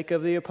the sake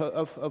of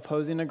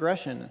opposing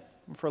aggression,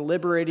 for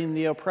liberating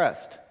the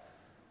oppressed.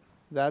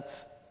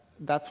 That's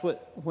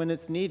when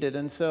it's needed.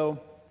 And so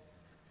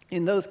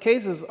in those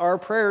cases, our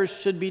prayers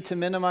should be to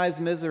minimize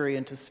misery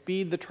and to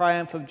speed the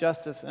triumph of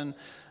justice and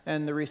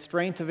the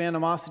restraint of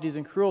animosities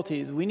and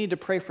cruelties. We need to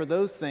pray for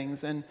those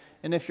things. And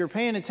if you're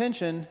paying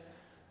attention,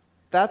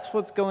 that's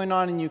what's going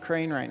on in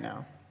Ukraine right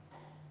now.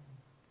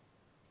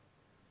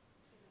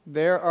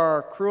 There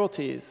are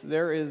cruelties.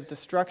 There is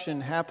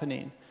destruction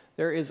happening.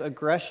 There is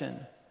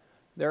aggression.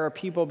 There are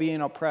people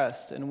being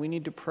oppressed, and we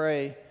need to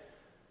pray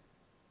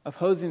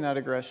opposing that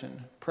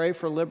aggression. Pray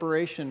for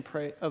liberation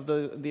of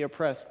the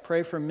oppressed.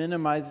 Pray for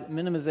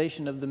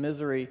minimization of the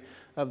misery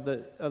of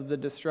the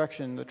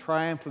destruction, the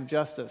triumph of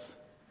justice,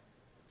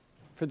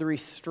 for the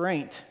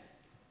restraint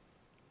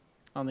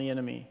on the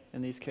enemy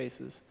in these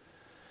cases.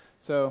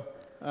 So,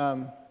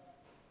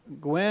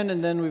 Gwen,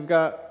 and then we've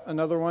got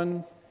another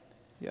one.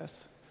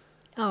 Yes.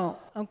 Oh,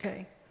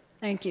 okay.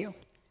 Thank you.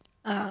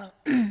 I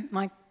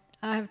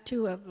have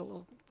two of the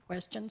little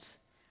questions.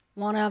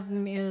 One of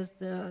them is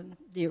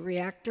the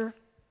reactor.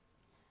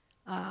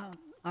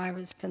 I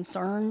was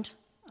concerned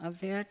a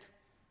bit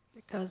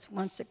because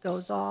once it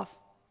goes off,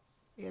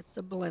 it's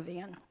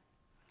oblivion.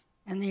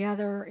 And the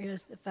other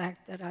is the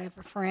fact that I have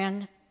a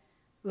friend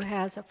who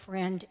has a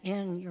friend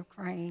in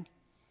Ukraine.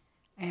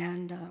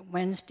 And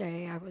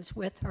Wednesday I was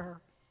with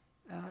her,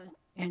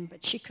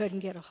 but she couldn't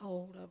get a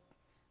hold of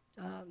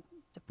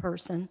the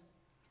person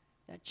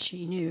that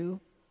she knew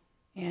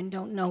and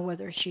don't know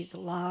whether she's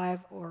alive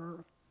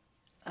or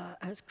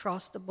has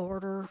crossed the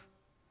border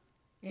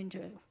into,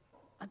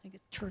 I think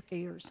it's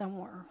Turkey or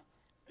somewhere.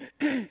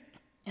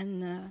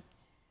 And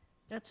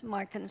that's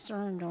my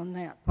concern on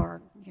that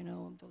part,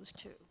 of those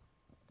two.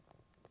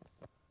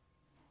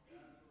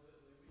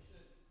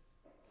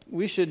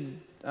 We should,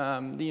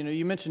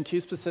 you mentioned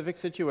two specific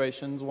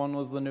situations. One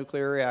was the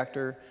nuclear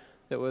reactor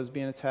that was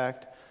being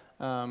attacked,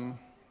 and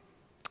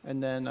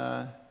then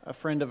a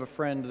friend of a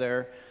friend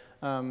there.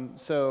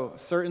 So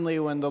certainly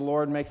when the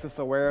Lord makes us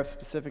aware of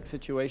specific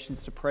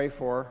situations to pray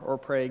for or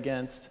pray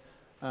against,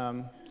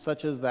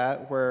 such as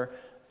that, where,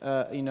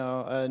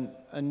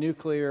 a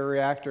nuclear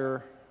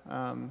reactor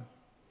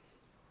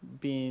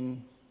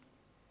being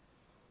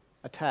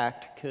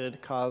attacked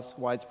could cause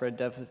widespread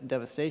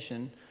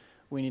devastation,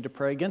 we need to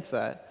pray against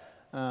that.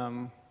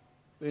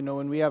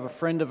 When we have a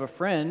friend of a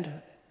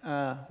friend,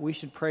 we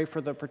should pray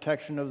for the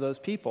protection of those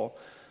people.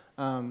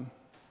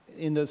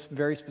 In those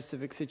very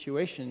specific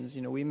situations,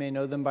 we may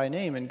know them by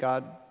name, and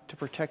God to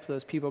protect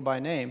those people by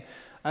name.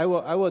 I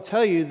will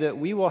tell you that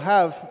we will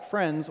have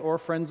friends or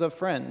friends of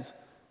friends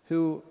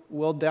who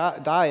will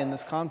die in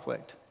this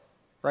conflict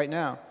right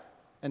now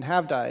and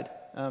have died.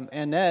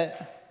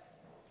 Annette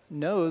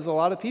knows a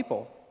lot of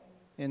people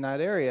in that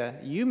area.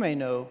 You may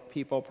know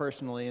people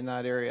personally in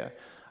that area.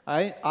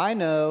 I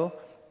know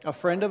a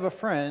friend of a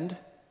friend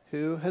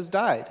who has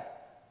died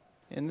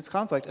in this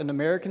conflict, an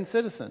American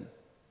citizen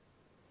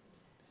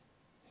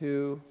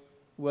who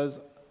was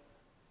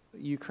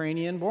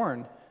Ukrainian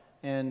born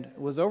and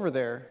was over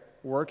there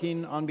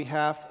working on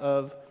behalf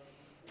of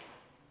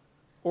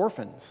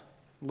orphans,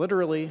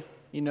 literally,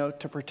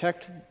 to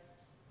protect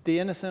the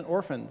innocent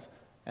orphans.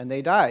 And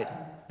they died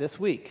this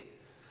week.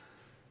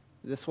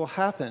 This will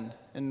happen,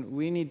 and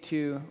we need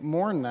to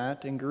mourn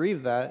that and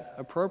grieve that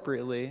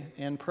appropriately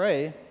and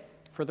pray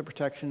for the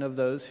protection of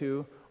those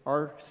who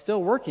are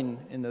still working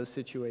in those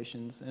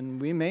situations,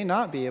 and we may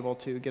not be able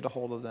to get a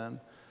hold of them,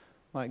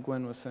 like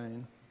Gwen was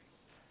saying.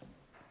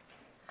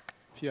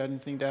 If you had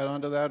anything to add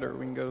on to that, or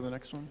we can go to the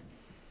next one.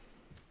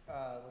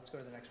 Let's go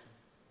to the next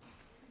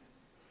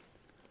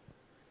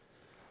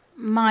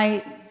one.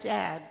 My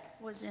dad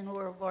was in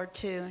World War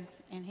II,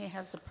 and he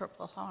has a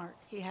Purple Heart.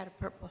 He had a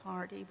Purple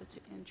Heart. He was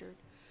injured.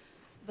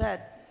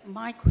 But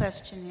my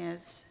question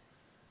is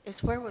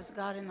where was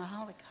God in the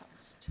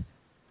Holocaust?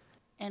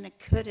 And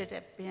could it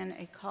have been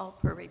a call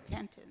for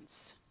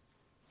repentance?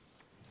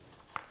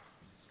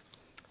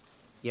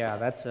 Yeah,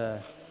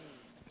 that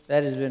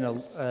has been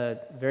a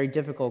very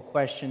difficult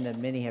question that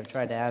many have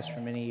tried to ask for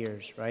many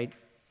years, right?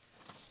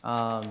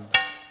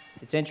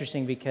 It's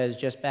interesting because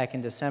just back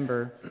in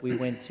December, we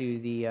went to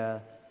the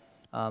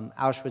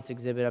Auschwitz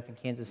exhibit up in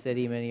Kansas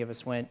City. Many of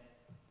us went,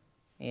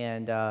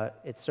 and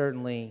it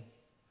certainly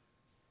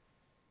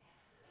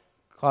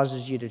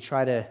causes you to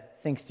try to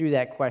think through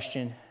that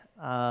question.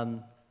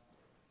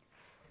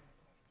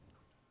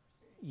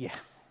 Yeah,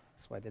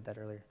 that's why I did that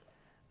earlier.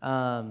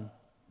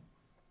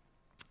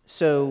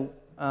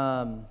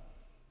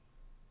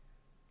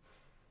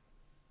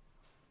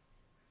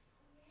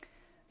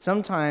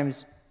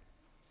 Sometimes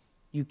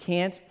you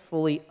can't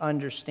fully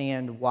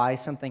understand why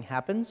something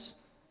happens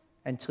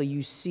until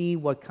you see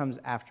what comes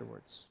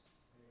afterwards.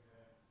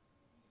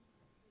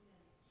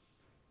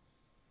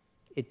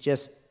 It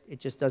just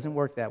doesn't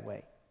work that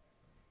way.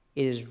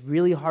 It is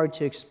really hard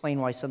to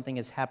explain why something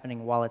is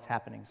happening while it's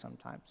happening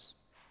sometimes.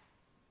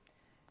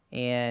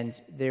 And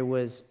there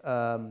was,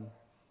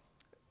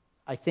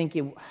 I think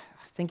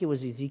it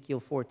was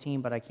Ezekiel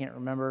 14, but I can't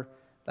remember,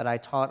 that I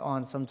taught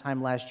on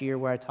sometime last year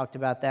where I talked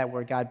about that,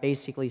 where God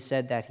basically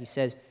said that. He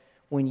says,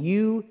 when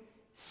you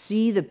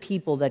see the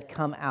people that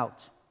come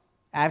out,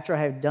 after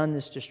I have done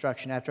this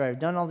destruction, after I have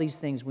done all these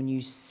things, when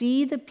you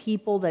see the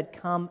people that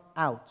come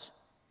out,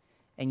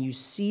 and you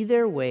see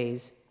their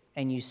ways,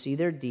 and you see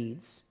their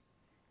deeds,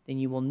 then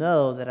you will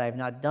know that I have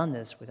not done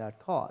this without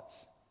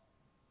cause.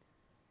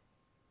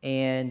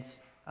 And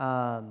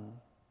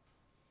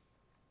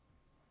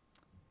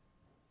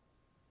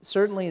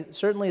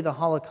certainly the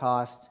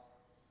Holocaust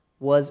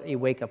was a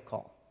wake-up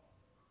call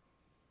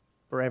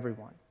for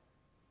everyone.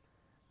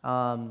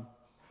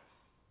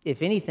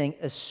 If anything,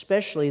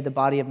 especially the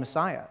body of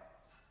Messiah,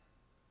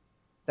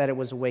 that it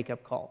was a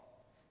wake-up call.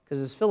 Because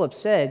as Philip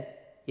said,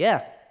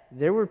 yeah,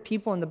 there were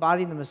people in the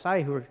body of the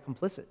Messiah who were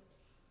complicit.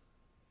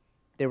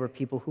 There were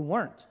people who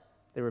weren't.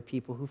 There were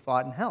people who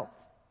fought and helped,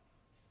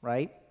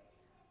 right?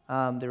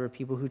 There were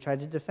people who tried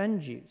to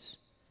defend Jews.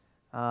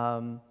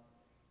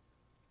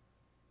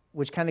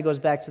 Which kind of goes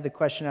back to the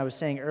question I was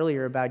saying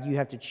earlier about you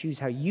have to choose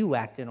how you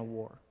act in a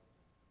war.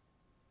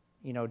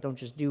 Don't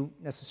just do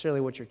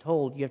necessarily what you're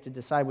told. You have to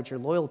decide what your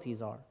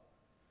loyalties are.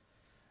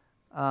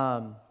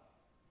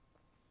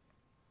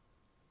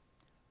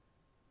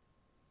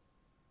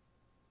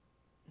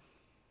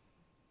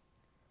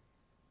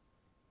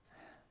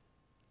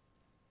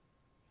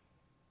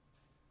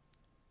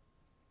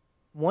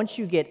 Once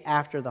you get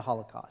after the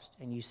Holocaust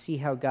and you see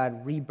how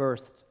God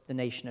rebirthed the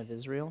nation of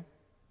Israel,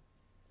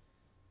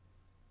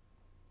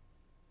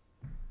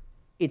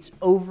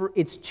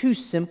 it's too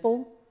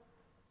simple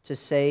to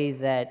say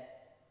that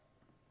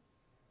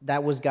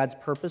was God's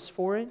purpose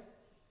for it,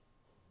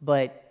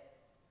 but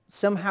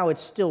somehow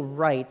it's still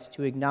right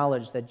to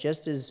acknowledge that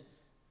just as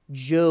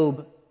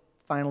Job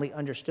finally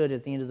understood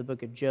at the end of the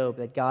book of Job,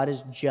 that God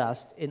is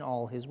just in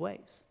all his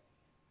ways.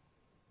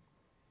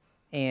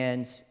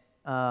 And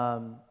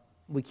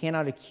we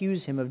cannot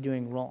accuse him of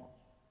doing wrong.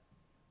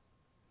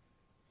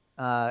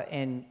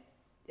 And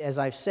as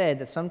I've said,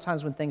 that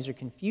sometimes when things are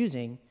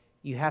confusing,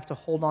 you have to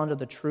hold on to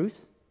the truth,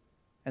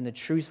 and the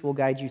truth will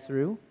guide you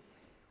through.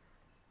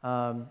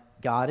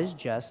 God is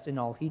just in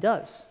all he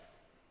does.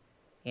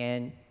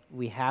 And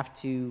we have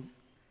to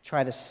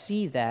try to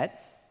see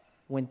that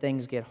when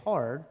things get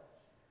hard.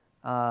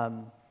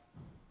 Boy,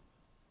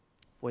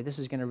 this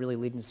is going to really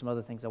lead into some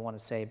other things I want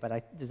to say,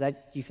 but do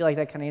you feel like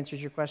that kind of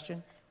answers your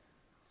question?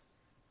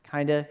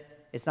 Kind of?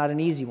 It's not an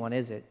easy one,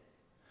 is it?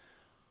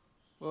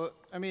 Well,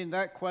 I mean,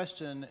 that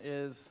question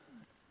is,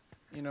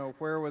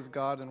 where was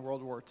God in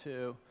World War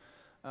II?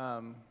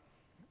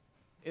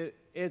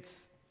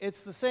 It's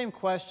the same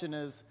question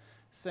as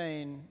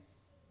saying,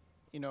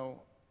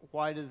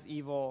 why does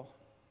evil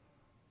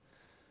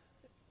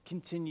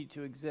continue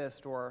to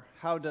exist, or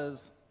how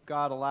does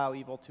God allow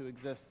evil to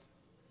exist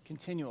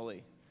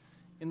continually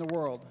in the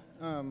world?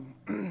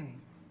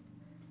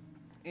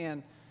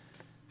 And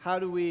how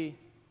do we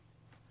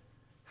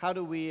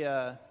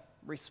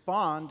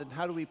respond, and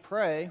how do we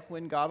pray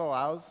when God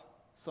allows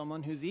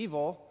someone who's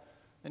evil,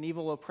 an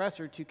evil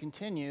oppressor, to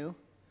continue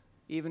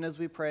even as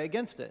we pray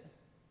against it?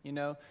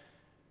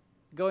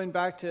 Going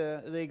back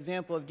to the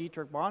example of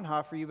Dietrich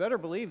Bonhoeffer, you better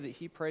believe that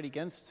he prayed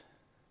against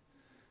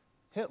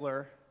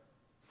Hitler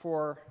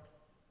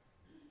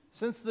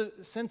since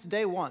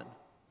day one,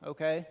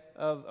 okay,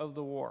 of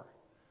the war.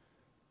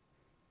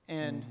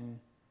 And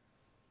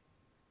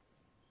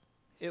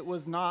it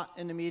was not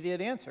an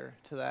immediate answer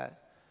to that.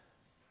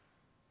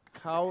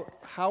 How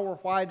or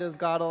why does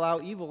God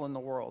allow evil in the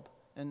world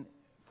and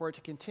for it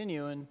to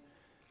continue? And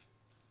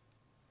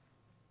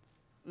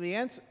the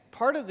answer,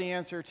 part of the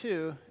answer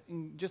too,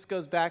 just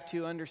goes back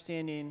to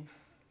understanding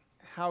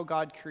how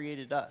God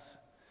created us.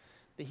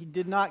 That he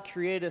did not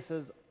create us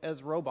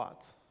as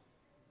robots.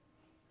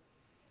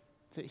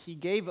 That he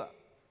gave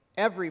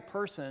every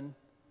person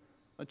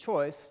a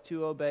choice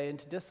to obey and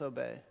to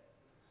disobey,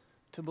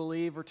 to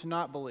believe or to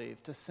not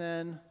believe, to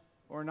sin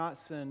or not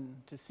sin,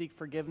 to seek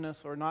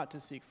forgiveness or not to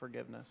seek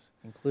forgiveness.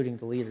 Including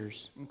the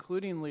leaders.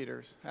 Including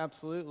leaders,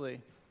 absolutely.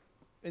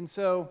 And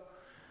so,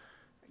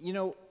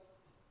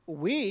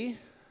 we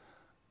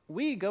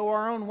go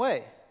our own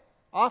way,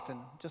 often,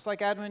 just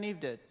like Adam and Eve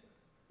did.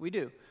 We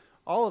do.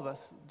 All of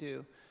us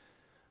do.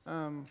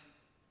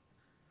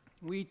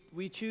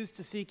 We choose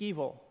to seek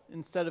evil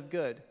instead of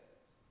good.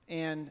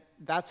 And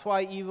that's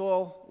why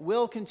evil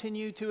will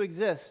continue to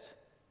exist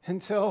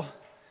until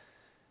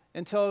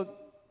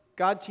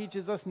God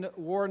teaches us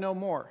war no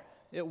more.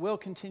 It will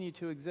continue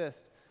to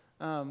exist.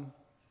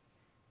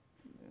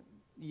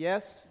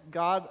 Yes,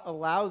 God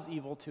allows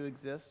evil to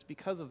exist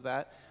because of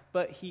that,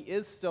 but he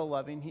is still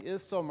loving, he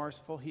is still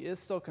merciful, he is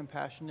still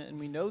compassionate, and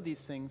we know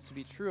these things to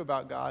be true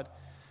about God.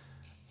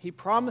 He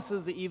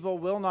promises that evil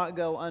will not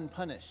go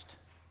unpunished,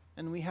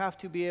 and we have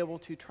to be able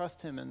to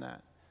trust him in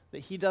that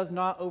he does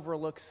not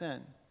overlook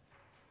sin.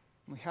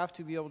 We have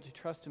to be able to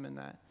trust him in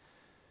that.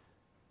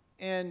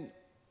 And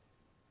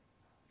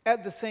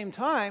at the same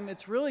time,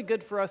 it's really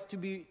good for us to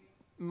be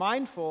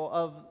mindful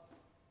of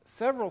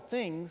several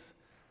things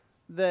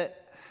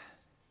that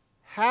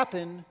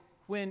happen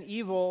when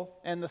evil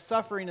and the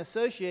suffering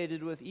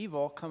associated with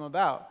evil come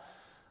about.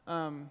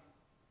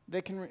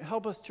 They can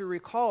help us to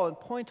recall and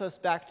point us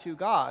back to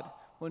God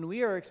when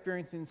we are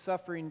experiencing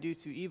suffering due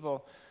to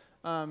evil.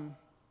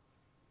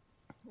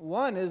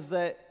 One is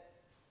that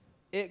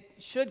it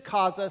should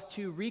cause us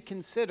to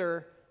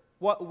reconsider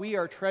what we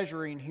are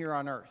treasuring here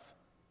on earth.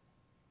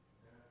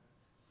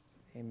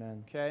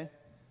 Amen. Okay?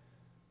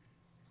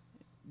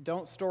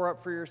 Don't store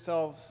up for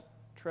yourselves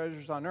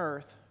treasures on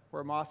earth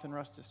where moth and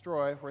rust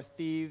destroy, where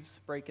thieves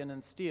break in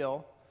and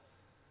steal,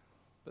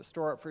 but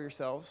store up for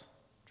yourselves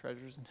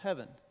treasures in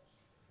heaven.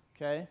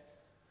 Okay?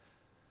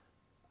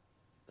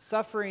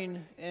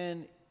 Suffering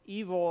and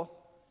evil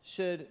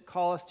should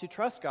call us to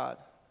trust God,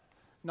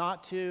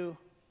 not to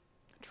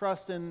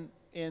trust in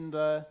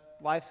the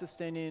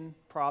life-sustaining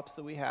props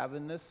that we have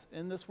in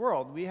this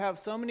world. We have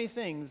so many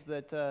things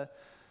that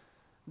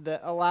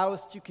allow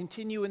us to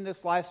continue in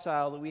this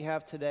lifestyle that we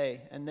have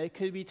today, and they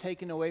could be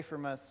taken away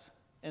from us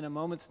in a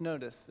moment's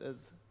notice,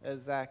 as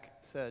Zach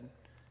said.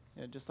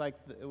 Just like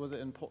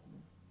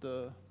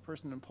the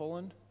person in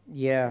Poland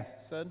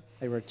said?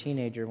 They were a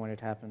teenager when it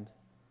happened.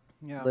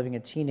 Yeah. Living a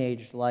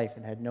teenage life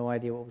and had no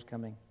idea what was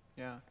coming.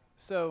 Yeah.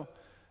 So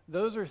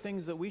those are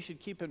things that we should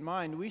keep in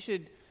mind. We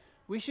should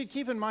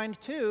keep in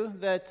mind, too,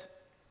 that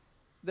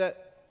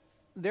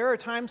there are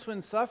times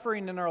when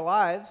suffering in our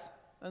lives,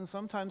 and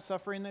sometimes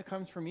suffering that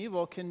comes from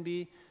evil, can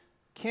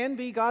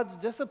be God's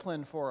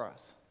discipline for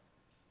us.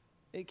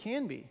 It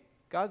can be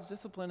God's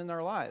discipline in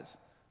our lives.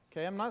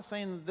 Okay, I'm not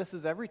saying that this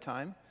is every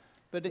time,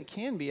 but it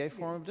can be a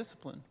form of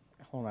discipline.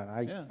 Hold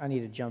on, Yeah. I need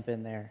to jump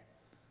in there.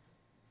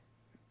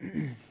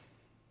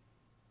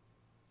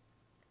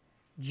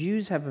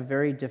 Jews have a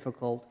very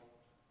difficult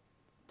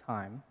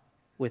time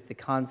with the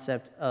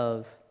concept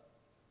of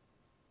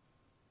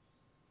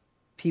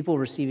people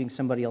receiving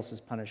somebody else's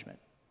punishment.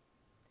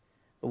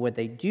 But what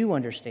they do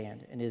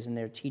understand, and is in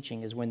their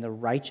teaching, is when the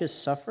righteous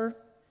suffer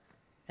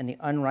and the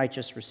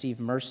unrighteous receive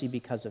mercy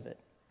because of it.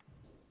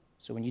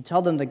 So when you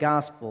tell them the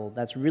gospel,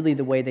 that's really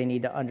the way they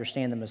need to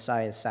understand the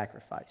Messiah's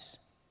sacrifice.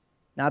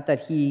 Not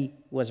that he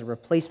was a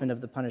replacement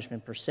of the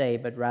punishment per se,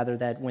 but rather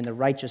that when the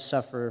righteous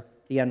suffer,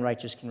 the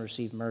unrighteous can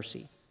receive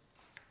mercy.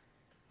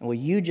 And what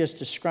you just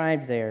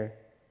described there,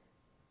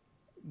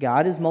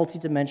 God is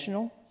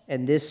multidimensional,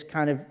 and this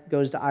kind of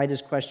goes to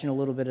Ida's question a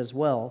little bit as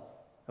well,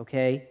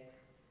 okay?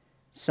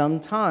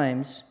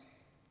 Sometimes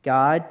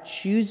God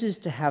chooses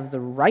to have the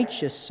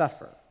righteous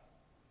suffer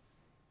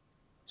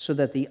so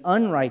that the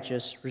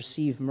unrighteous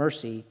receive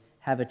mercy,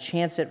 have a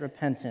chance at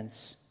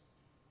repentance.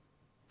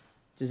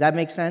 Does that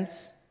make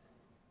sense?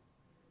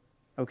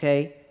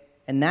 Okay?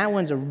 And that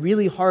one's a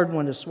really hard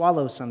one to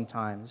swallow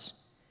sometimes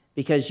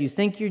because you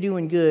think you're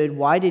doing good.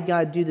 Why did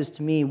God do this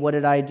to me? What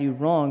did I do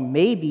wrong?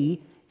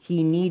 Maybe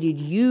he needed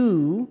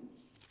you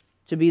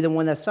to be the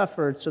one that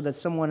suffered so that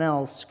someone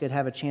else could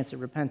have a chance at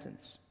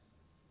repentance.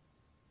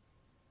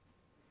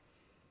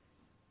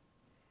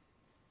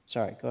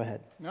 Sorry, go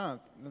ahead. No,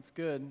 that's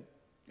good.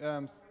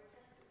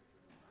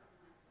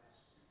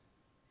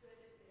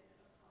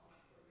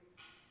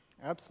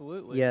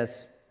 Absolutely.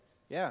 Yes.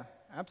 Yeah,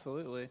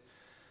 absolutely.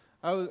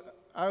 I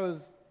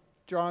was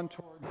drawn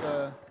towards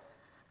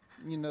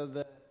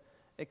the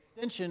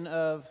extension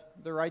of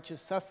the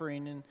righteous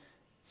suffering in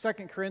 2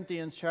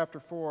 Corinthians chapter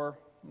 4.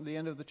 At the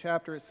end of the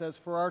chapter, it says,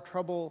 "For our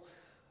trouble,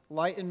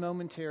 light and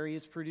momentary,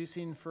 is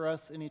producing for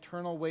us an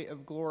eternal weight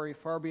of glory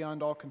far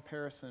beyond all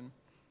comparison."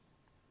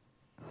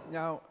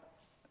 Now,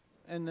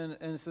 and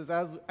it says,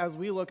 as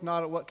we look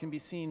not at what can be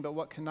seen, but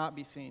what cannot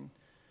be seen.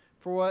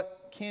 For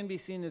what can be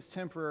seen is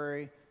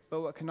temporary,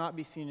 but what cannot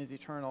be seen is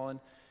eternal. And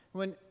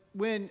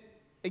when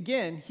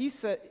again, he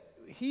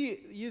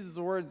uses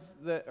the words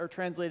that are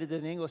translated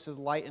in English as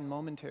light and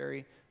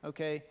momentary,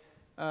 okay?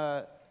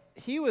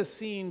 He was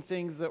seeing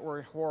things that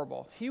were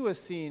horrible. He was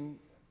seeing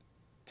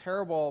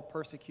terrible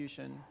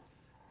persecution,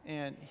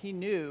 and he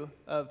knew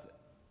of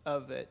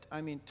it.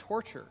 I mean,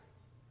 torture,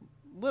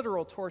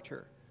 literal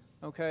torture,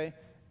 okay?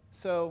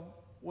 So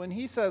when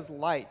he says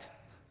light,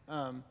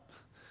 well,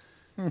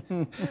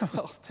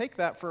 take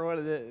that for what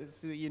it is,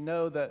 so that you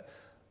know that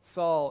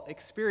Saul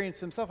experienced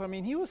himself. I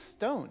mean, he was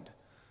stoned,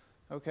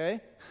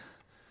 okay?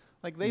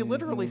 Like, they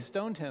literally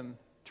stoned him,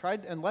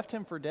 tried and left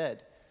him for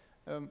dead.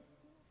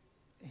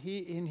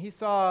 He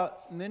saw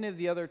many of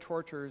the other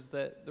tortures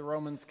that the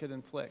Romans could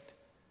inflict.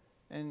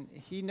 And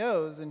he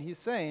knows, and he's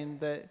saying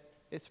that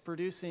it's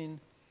producing,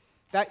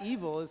 that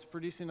evil is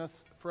producing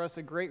for us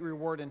a great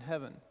reward in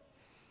heaven.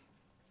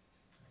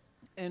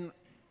 And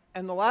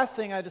the last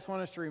thing I just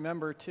want us to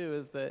remember, too,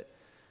 is that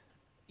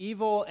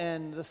evil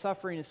and the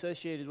suffering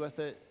associated with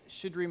it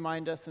should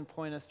remind us and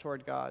point us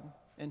toward God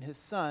and his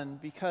Son,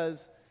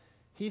 because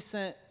he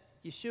sent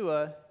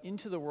Yeshua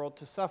into the world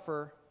to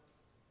suffer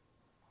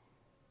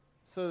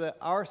so that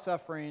our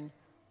suffering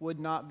would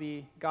not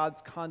be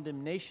God's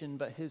condemnation,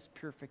 but his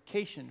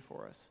purification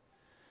for us.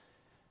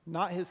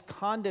 Not his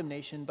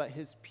condemnation, but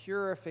his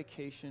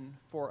purification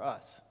for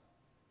us.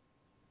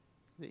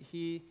 That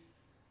he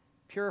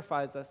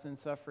purifies us in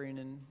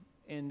suffering,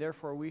 and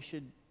therefore we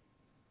should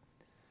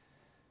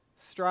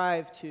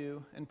strive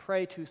to and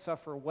pray to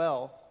suffer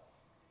well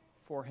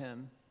for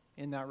him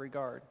in that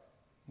regard.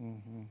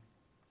 Mm-hmm.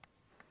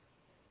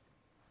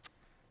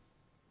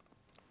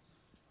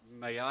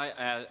 May I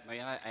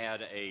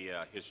add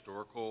a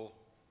historical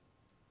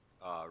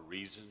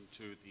reason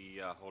to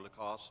the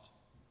Holocaust?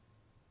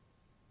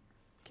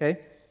 Okay.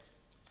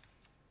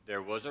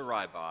 There was a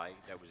rabbi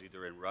that was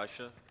either in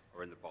Russia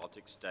or in the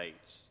Baltic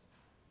states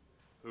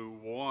who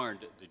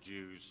warned the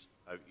Jews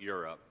of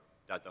Europe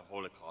that the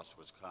Holocaust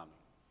was coming.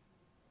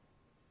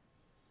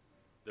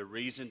 The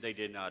reason they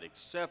did not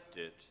accept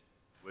it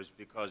was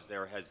because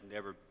there has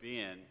never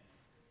been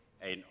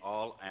an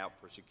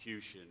all-out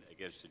persecution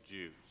against the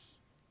Jews.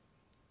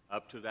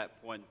 Up to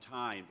that point in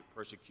time, the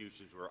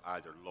persecutions were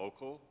either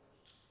local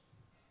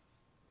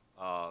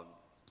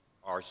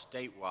or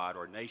statewide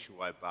or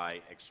nationwide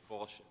by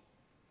expulsion.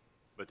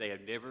 But they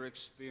have never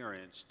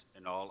experienced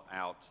an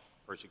all-out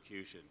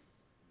persecution.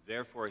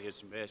 Therefore,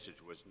 his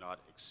message was not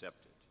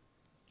accepted,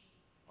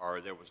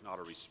 or there was not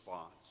a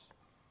response.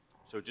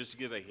 So just to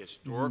give a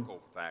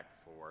historical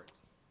fact for it,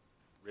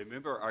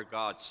 remember our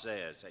God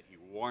says that he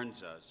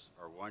warns us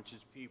or warns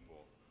his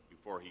people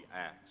before he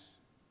acts.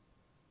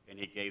 And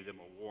he gave them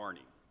a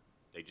warning.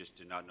 They just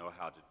did not know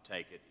how to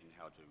take it and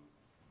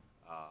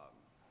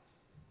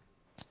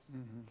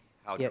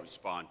how to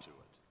respond to it.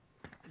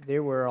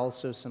 There were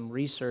also some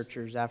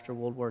researchers after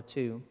World War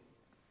II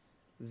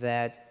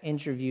that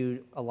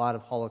interviewed a lot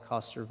of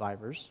Holocaust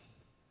survivors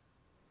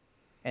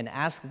and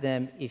asked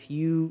them, if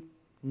you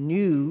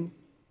knew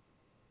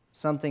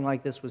something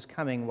like this was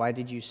coming, why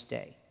did you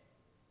stay?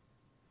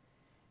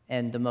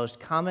 And the most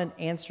common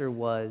answer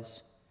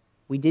was,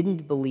 we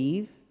didn't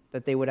believe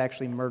that they would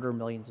actually murder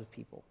millions of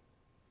people.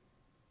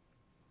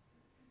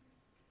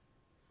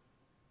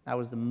 That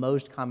was the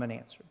most common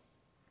answer.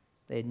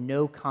 They had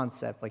no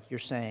concept, like you're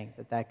saying,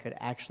 that that could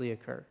actually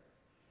occur.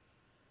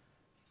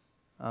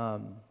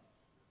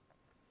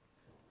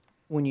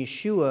 When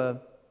Yeshua,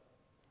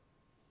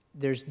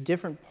 there's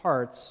different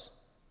parts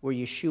where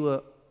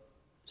Yeshua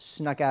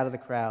snuck out of the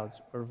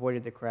crowds or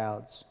avoided the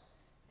crowds.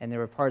 And there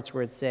were parts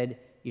where it said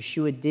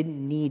Yeshua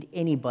didn't need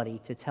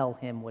anybody to tell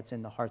him what's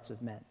in the hearts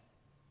of men.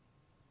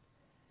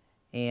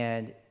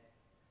 And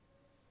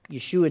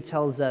Yeshua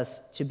tells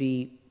us to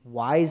be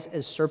wise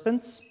as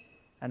serpents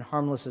and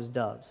harmless as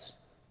doves.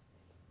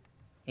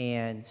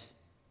 And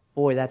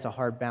boy, that's a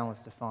hard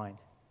balance to find.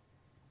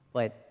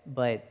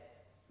 But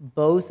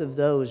both of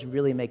those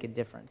really make a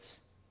difference.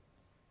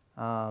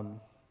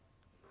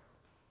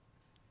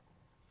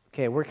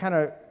 Okay, we're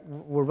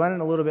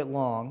running a little bit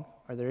long.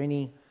 Are there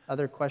any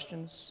other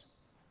questions?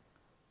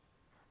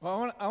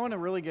 Well, I want to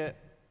really get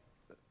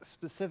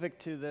specific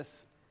to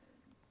this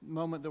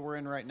moment that we're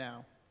in right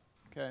now.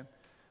 Okay,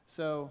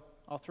 so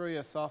I'll throw you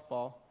a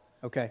softball.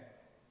 Okay.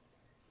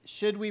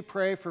 Should we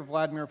pray for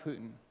Vladimir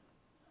Putin?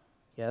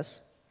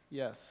 Yes.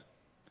 Yes.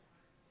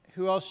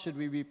 Who else should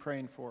we be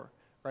praying for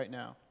right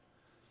now?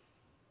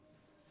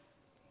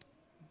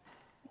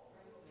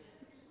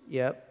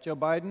 Yep. Joe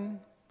Biden,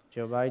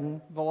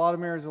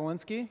 Volodymyr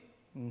Zelensky,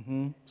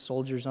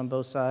 Soldiers on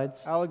both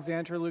sides.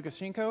 Alexander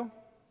Lukashenko.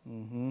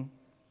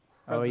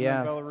 Oh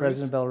yeah, of Belarus,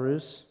 President of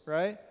Belarus.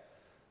 right?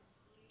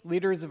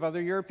 Leaders of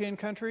other European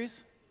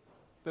countries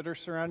that are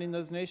surrounding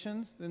those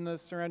nations, in the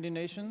surrounding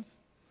nations.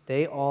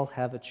 They all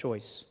have a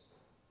choice.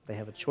 They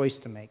have a choice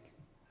to make.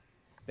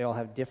 They all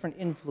have different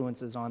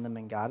influences on them,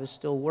 and God is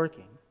still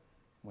working.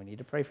 We need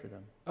to pray for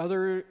them.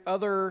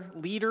 Other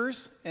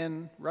leaders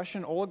and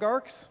Russian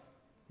oligarchs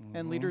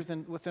and leaders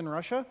within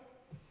Russia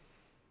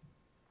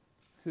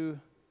who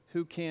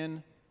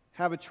can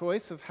have a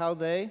choice of how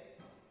they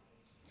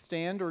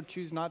stand or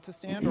choose not to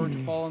stand or to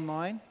fall in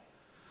line.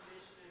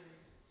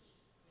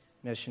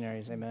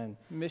 Missionaries, amen.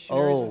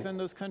 Missionaries within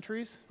those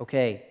countries.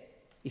 Okay,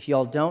 if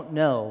y'all don't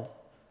know,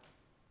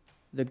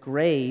 the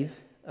grave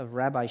of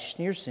Rabbi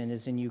Schneerson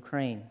is in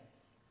Ukraine.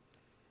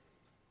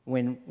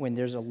 When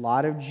there's a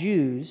lot of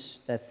Jews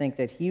that think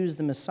that he was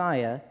the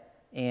Messiah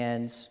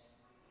and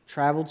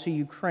travel to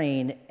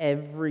Ukraine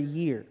every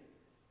year,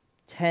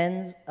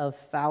 tens of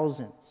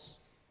thousands.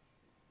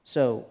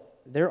 So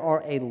there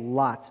are a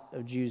lot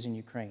of Jews in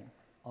Ukraine,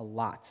 a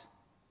lot.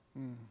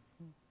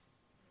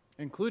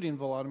 Including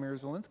Volodymyr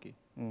Zelensky.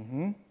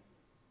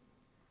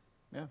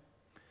 Yeah.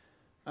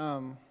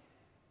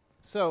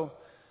 So,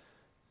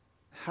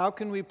 how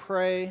can we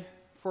pray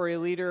for a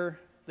leader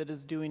that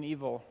is doing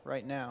evil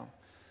right now?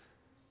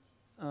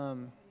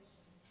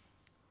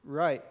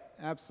 Right,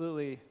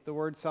 absolutely. The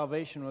word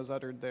salvation was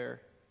uttered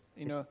there.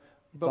 You know,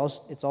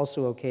 It's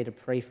also okay to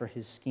pray for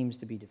his schemes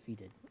to be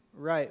defeated.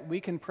 Right. We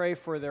can pray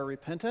for their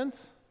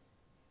repentance.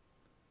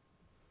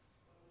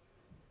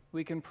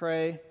 We can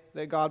pray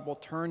that God will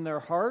turn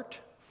their heart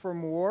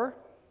from war.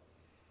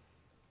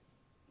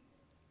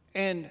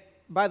 And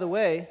by the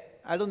way,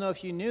 I don't know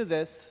if you knew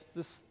this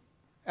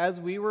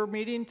as we were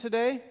meeting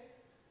today,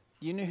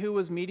 you knew who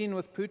was meeting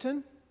with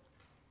Putin?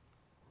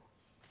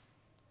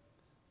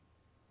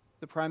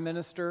 The Prime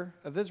Minister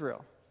of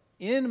Israel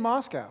in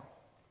Moscow.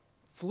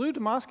 Flew to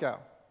Moscow.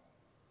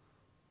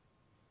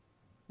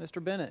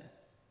 Mr. Bennett.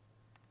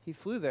 He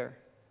flew there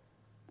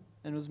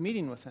and was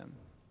meeting with him.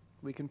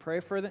 We can pray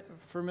for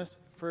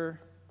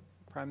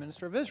Prime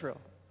Minister of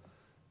Israel,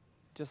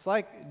 just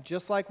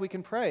like we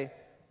can pray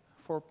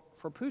for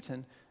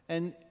Putin.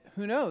 And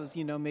who knows?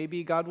 You know,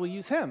 maybe God will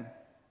use him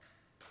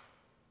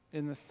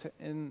in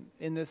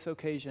this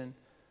occasion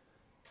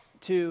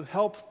to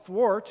help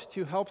thwart,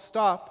 to help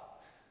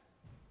stop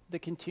the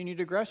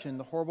continued aggression,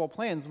 the horrible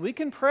plans. We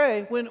can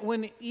pray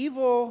when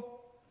evil.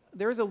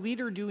 There's a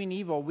leader doing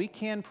evil, we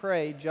can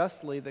pray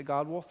justly that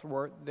God will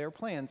thwart their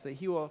plans, that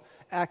he will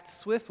act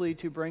swiftly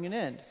to bring an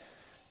end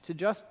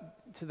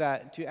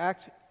to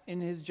act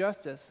in his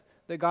justice,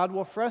 that God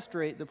will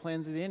frustrate the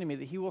plans of the enemy,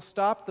 that he will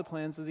stop the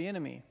plans of the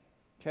enemy.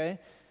 Okay?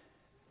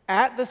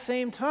 At the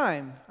same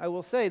time, I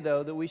will say,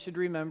 though, that we should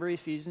remember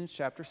Ephesians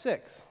chapter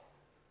 6.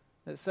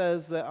 That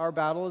says that our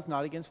battle is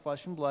not against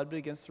flesh and blood, but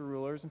against the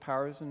rulers and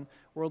powers and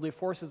worldly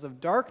forces of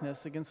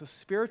darkness, against the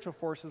spiritual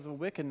forces of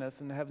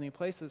wickedness in the heavenly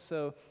places.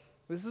 So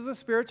this is a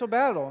spiritual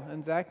battle,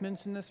 and Zach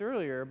mentioned this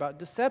earlier about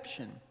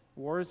deception.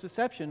 War is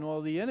deception.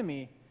 Well, the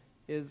enemy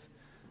is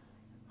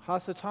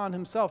Hasatan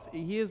himself.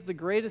 He is the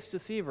greatest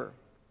deceiver,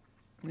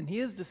 and he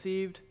has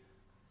deceived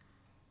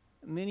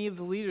many of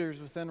the leaders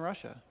within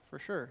Russia, for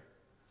sure,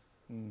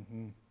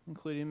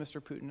 including Mr.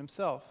 Putin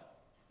himself.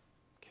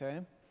 Okay?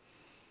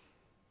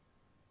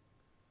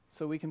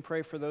 So we can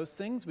pray for those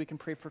things. We can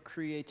pray for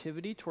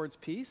creativity towards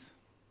peace.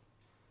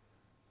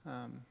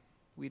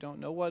 We don't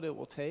know what it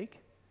will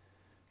take.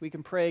 We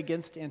can pray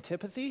against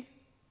antipathy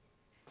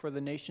for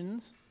the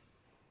nations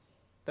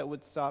that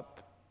would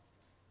stop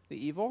the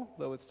evil,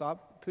 that would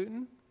stop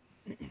Putin.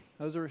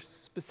 Those are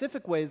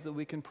specific ways that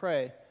we can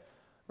pray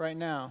right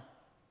now.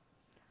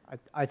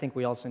 I think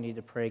we also need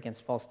to pray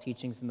against false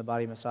teachings in the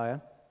body of Messiah.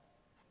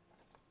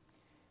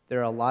 There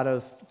are a lot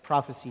of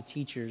prophecy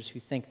teachers who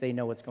think they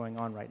know what's going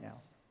on right now,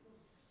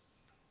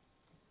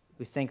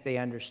 who think they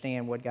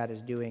understand what God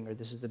is doing, or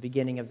this is the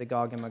beginning of the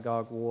Gog and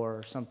Magog war,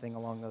 or something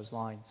along those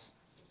lines.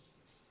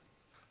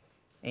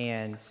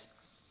 And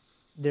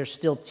they're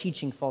still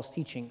teaching false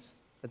teachings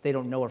that they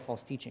don't know are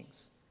false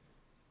teachings.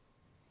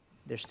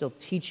 They're still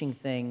teaching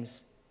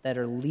things that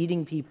are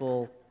leading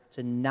people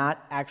to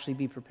not actually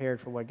be prepared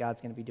for what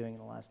God's going to be doing in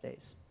the last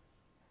days.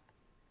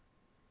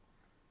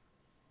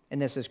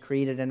 And this has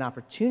created an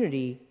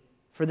opportunity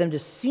for them to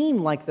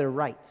seem like they're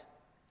right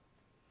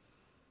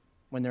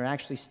when they're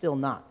actually still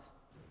not.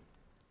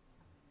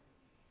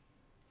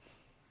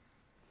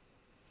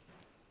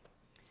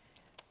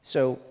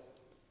 So,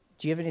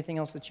 do you have anything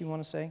else that you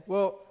want to say?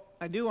 Well,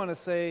 I do want to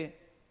say,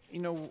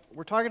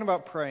 we're talking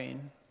about praying,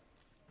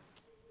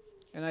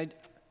 and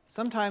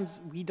sometimes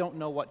we don't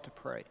know what to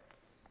pray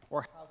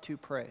or how to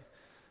pray.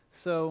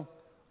 So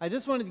I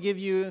just wanted to give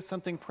you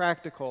something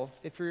practical.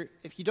 If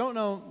you don't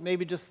know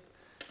maybe just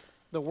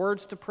the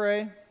words to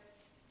pray,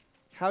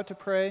 how to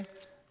pray,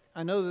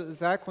 I know that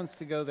Zach wants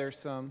to go there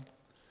some.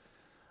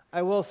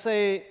 I will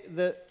say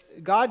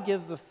that God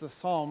gives us the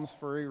Psalms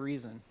for a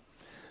reason.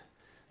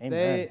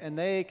 Amen.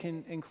 They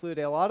can include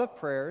a lot of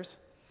prayers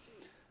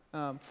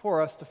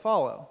for us to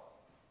follow.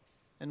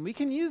 And we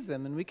can use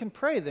them, and we can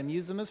pray them,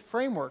 use them as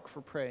framework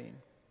for praying.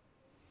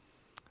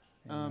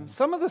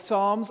 Some of the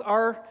Psalms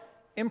are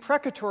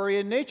imprecatory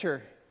in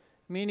nature,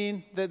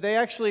 meaning that they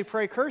actually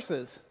pray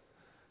curses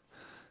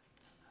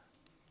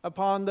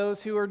upon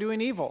those who are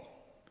doing evil.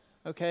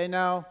 Okay,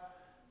 now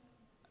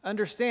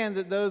understand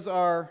that those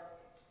are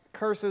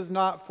curses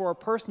not for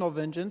personal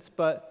vengeance,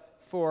 but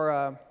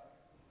for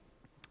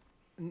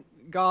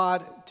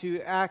God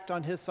to act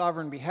on his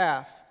sovereign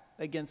behalf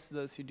against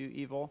those who do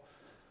evil.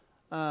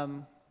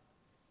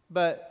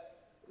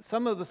 But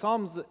some of the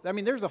Psalms,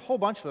 there's a whole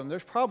bunch of them.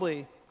 There's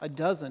probably a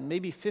dozen,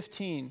 maybe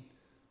 15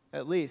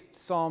 at least,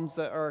 Psalms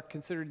that are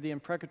considered the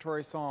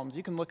imprecatory Psalms.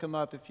 You can look them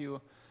up if you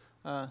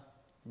want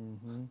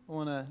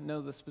to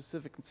know the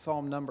specific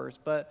Psalm numbers.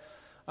 But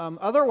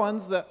other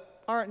ones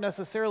that aren't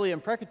necessarily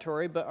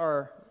imprecatory but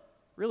are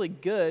really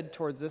good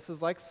towards this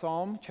is like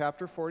Psalm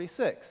chapter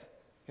 46.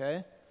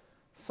 Okay?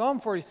 Psalm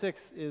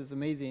 46 is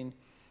amazing.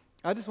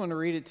 I just want to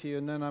read it to you,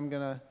 and then I'm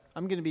gonna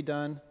be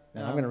done.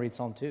 And I'm going to read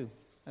Psalm 2.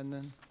 And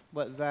then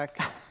let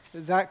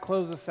Zach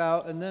close us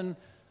out, and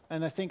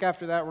I think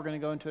after that we're going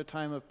to go into a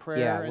time of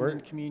prayer and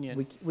then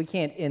communion. We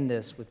can't end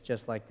this with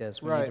just like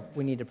this.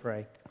 We need to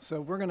pray.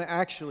 So we're going to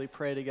actually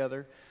pray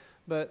together.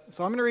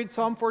 So I'm going to read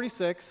Psalm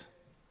 46.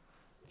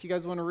 If you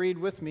guys want to read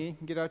with me,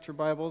 get out your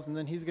Bibles, and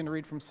then he's going to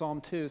read from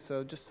Psalm 2.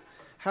 So just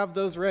have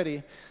those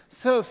ready.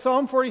 So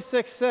Psalm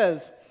 46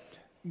 says,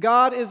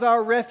 God is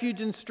our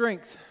refuge and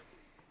strength,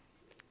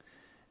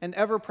 an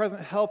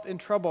ever-present help in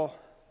trouble.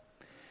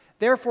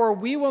 Therefore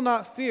we will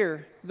not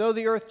fear, though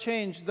the earth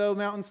change, though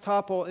mountains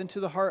topple into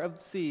the heart of the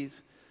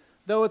seas,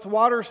 though its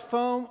waters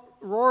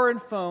roar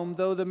and foam,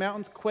 though the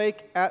mountains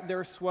quake at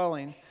their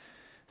swelling.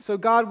 So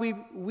God,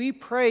 we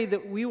pray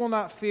that we will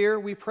not fear.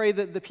 We pray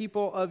that the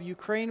people of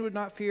Ukraine would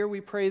not fear.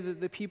 We pray that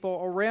the people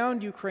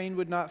around Ukraine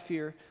would not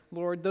fear,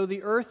 Lord. Though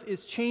the earth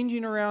is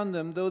changing around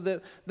them, though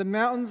the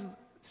mountains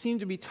seem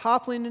to be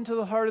toppling into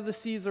the heart of the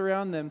seas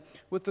around them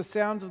with the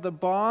sounds of the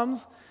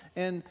bombs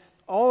and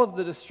all of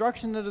the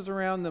destruction that is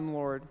around them,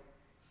 Lord,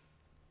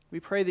 we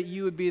pray that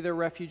you would be their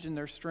refuge and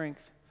their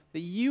strength, that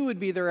you would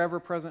be their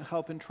ever-present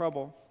help in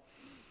trouble.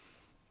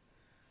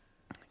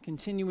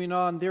 Continuing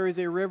on, there is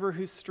a river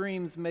whose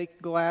streams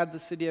make glad the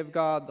city of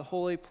God, the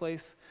holy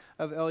place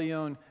of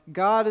Elyon.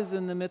 God is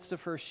in the midst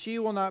of her. She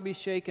will not be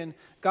shaken.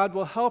 God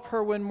will help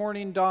her when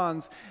morning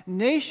dawns.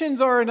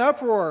 Nations are in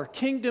uproar.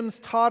 Kingdoms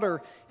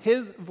totter.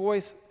 His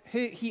voice,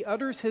 he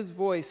utters his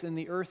voice, and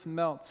the earth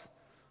melts.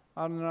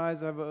 Adonai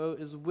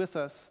Zavaot is with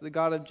us. The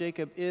God of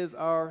Jacob is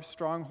our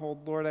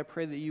stronghold. Lord, I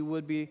pray that you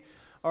would be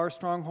our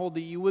stronghold,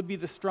 that you would be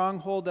the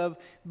stronghold of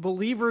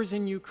believers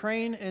in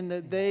Ukraine, and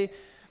that they,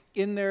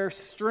 in their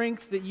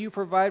strength that you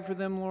provide for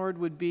them, Lord,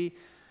 would be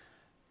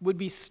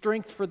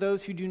strength for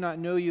those who do not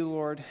know you,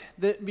 Lord.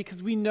 That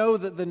because we know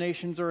that the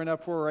nations are in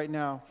uproar right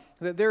now,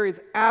 that there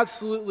is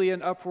absolutely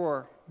an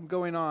uproar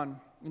going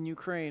on in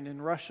Ukraine, in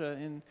Russia,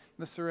 in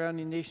the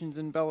surrounding nations,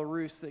 in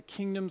Belarus, that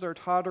kingdoms are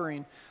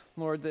tottering,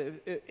 Lord,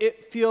 that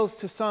it feels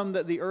to some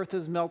that the earth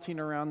is melting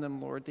around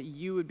them, Lord, that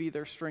you would be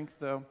their strength,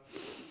 though.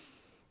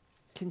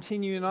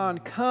 Continuing on,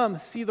 come,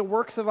 see the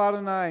works of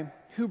Adonai,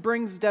 who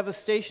brings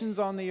devastations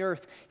on the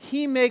earth.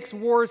 He makes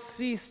wars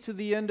cease to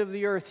the end of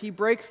the earth. He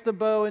breaks the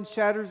bow and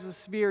shatters the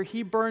spear.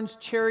 He burns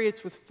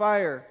chariots with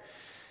fire.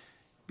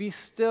 Be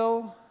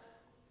still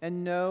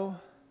and know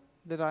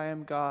that I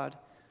am God.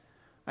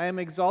 I am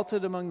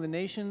exalted among the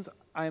nations.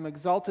 I am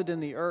exalted in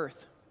the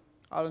earth.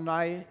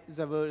 Adonai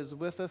Zavaot is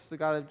with us. The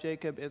God of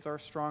Jacob is our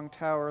strong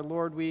tower.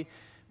 Lord, we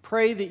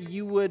Pray that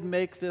you would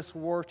make this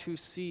war to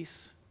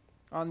cease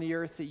on the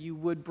earth, that you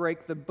would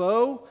break the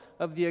bow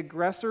of the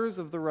aggressors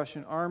of the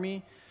Russian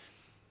army,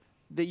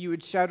 that you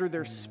would shatter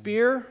their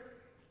spear,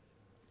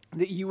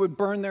 that you would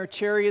burn their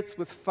chariots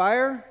with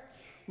fire,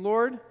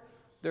 Lord,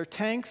 their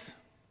tanks,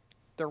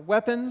 their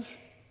weapons,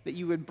 that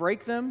you would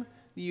break them,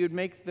 that you would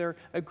make their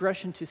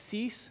aggression to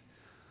cease.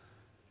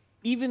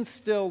 Even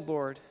still,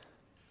 Lord,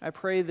 I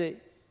pray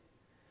that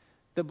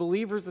the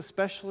believers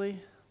especially,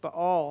 but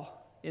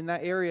all in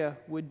that area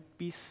would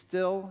be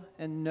still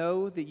and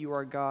know that you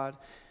are God.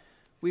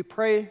 We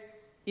pray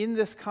in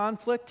this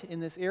conflict, in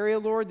this area,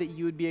 Lord, that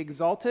you would be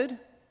exalted,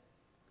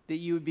 that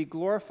you would be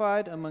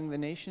glorified among the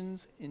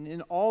nations and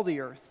in all the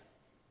earth,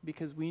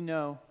 because we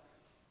know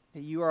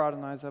that you are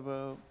Adonai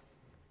Zebaoth.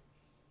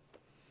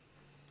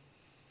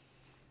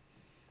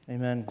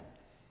 Amen. I'm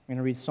going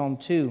to read Psalm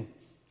 2,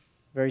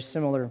 very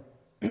similar.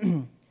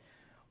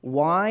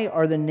 Why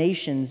are the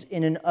nations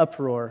in an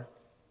uproar,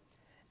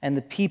 and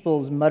the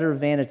peoples mutter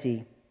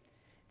vanity?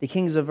 The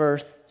kings of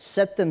earth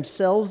set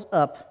themselves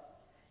up,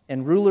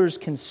 and rulers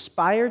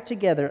conspire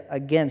together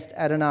against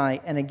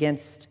Adonai and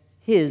against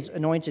his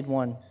anointed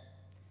one.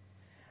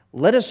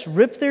 Let us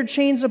rip their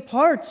chains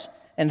apart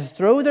and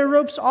throw their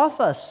ropes off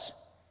us.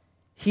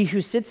 He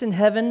who sits in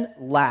heaven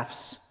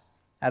laughs.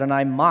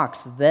 Adonai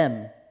mocks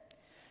them.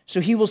 So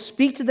he will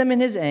speak to them in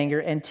his anger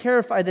and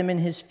terrify them in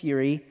his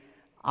fury.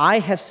 I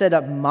have set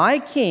up my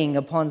king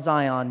upon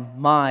Zion,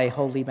 my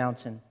holy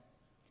mountain.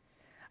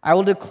 I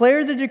will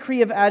declare the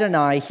decree of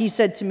Adonai. He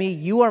said to me,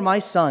 you are my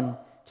son.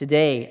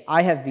 Today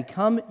I have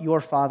become your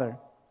father.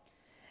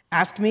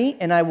 Ask me,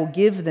 and I will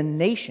give the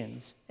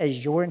nations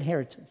as your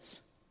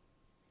inheritance,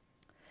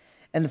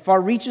 and the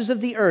far reaches of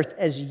the earth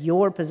as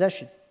your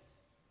possession.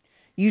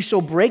 You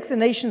shall break the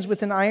nations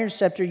with an iron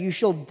scepter. You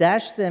shall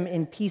dash them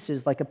in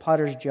pieces like a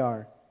potter's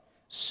jar.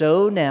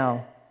 So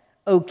now,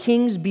 O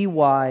kings, be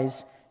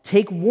wise.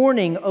 Take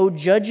warning, O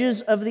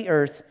judges of the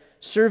earth.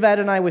 Serve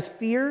Adonai with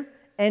fear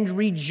and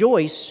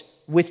rejoice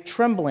with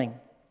trembling.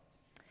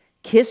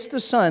 Kiss the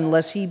Son,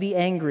 lest he be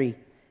angry,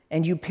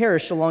 and you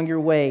perish along your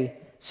way,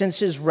 since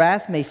his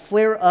wrath may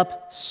flare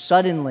up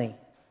suddenly.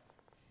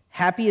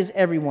 Happy is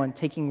everyone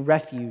taking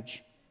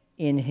refuge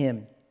in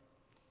him.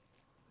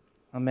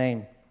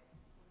 Amen.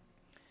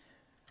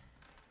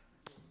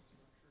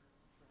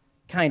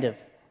 Kind of.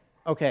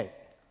 Okay.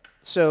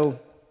 So,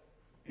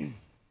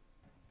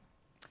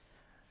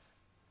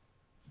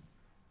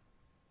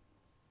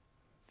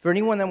 for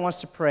anyone that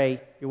wants to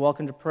pray, you're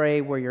welcome to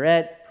pray where you're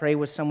at. Pray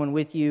with someone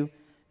with you.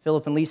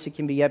 Philip and Lisa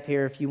can be up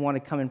here if you want to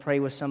come and pray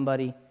with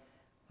somebody.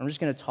 I'm just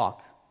going to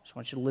talk. I just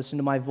want you to listen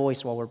to my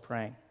voice while we're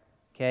praying.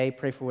 Okay?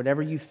 Pray for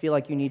whatever you feel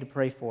like you need to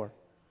pray for.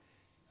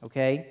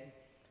 Okay?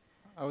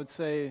 I would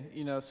say,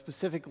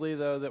 specifically,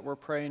 though, that we're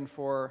praying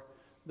for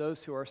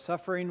those who are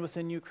suffering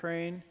within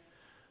Ukraine,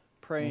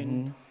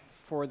 praying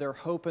for their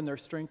hope and their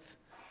strength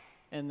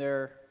and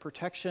their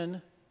protection,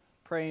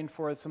 praying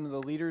for some of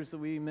the leaders that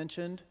we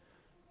mentioned,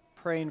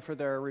 praying for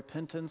their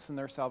repentance and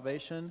their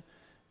salvation,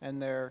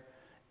 and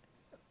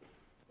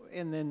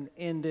then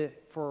end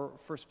it for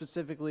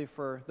specifically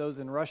for those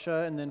in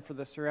Russia, and then for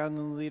the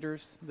surrounding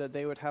leaders, that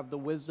they would have the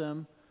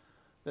wisdom,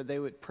 that they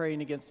would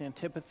praying against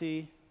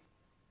antipathy,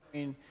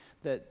 praying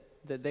that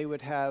they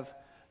would have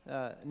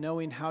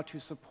knowing how to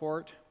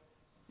support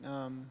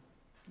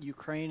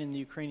Ukraine and the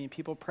Ukrainian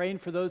people, praying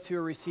for those who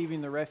are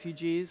receiving the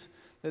refugees,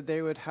 that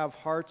they would have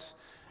hearts,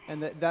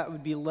 and that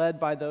would be led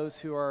by those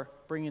who are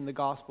bringing the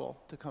gospel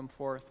to come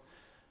forth.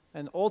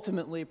 And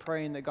ultimately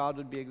praying that God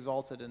would be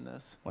exalted in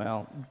this.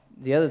 Well,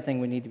 the other thing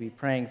we need to be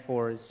praying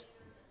for is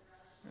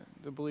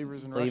the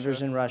believers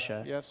in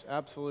Russia. Yes,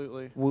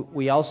 absolutely.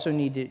 We also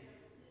need to...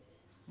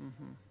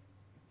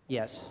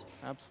 Yes.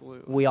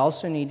 Absolutely. We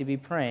also need to be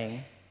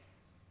praying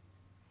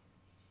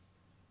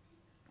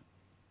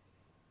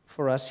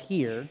for us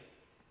here.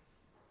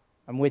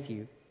 I'm with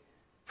you.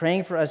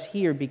 Praying for us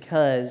here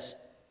because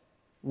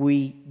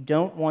we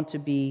don't want to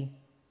be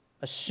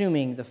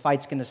assuming the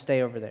fight's going to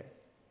stay over there.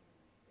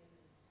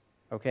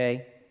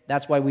 Okay?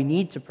 That's why we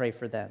need to pray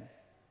for them,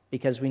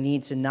 because we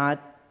need to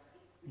not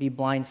be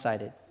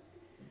blindsided.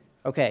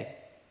 Okay.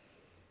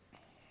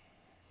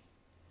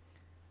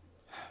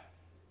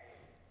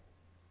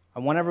 I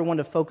want everyone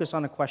to focus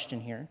on a question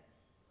here,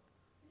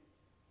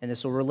 and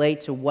this will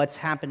relate to what's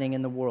happening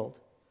in the world.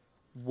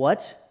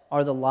 What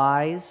are the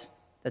lies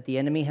that the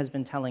enemy has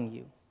been telling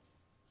you?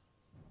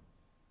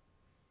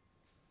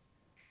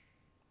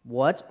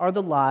 What are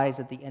the lies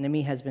that the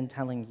enemy has been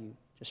telling you?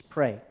 Just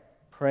pray.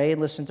 Pray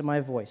and listen to my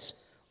voice.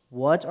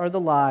 What are the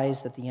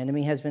lies that the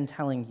enemy has been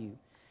telling you?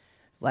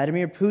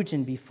 Vladimir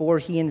Putin, before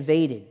he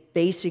invaded,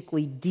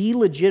 basically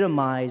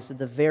delegitimized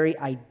the very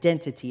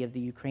identity of the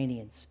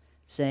Ukrainians,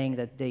 saying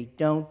that they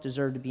don't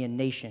deserve to be a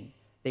nation.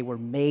 They were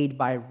made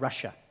by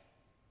Russia.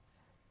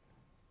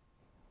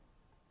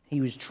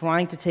 He was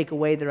trying to take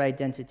away their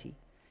identity.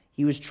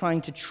 He was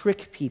trying to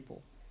trick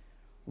people.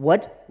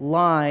 What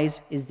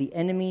lies is the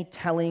enemy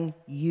telling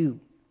you?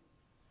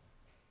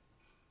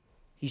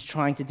 He's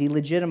trying to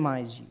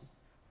delegitimize you.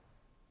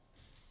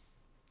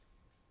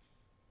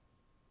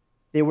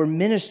 There were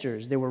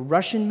ministers, there were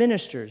Russian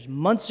ministers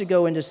months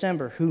ago in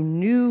December who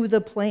knew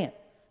the plan,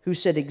 who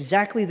said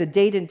exactly the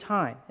date and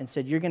time and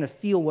said, you're going to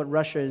feel what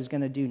Russia is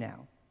going to do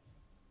now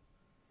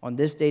on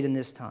this date and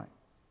this time.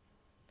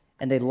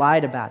 And they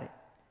lied about it.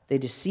 They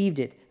deceived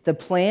it. The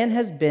plan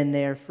has been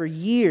there for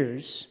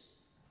years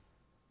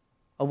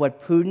of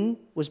what Putin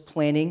was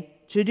planning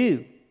to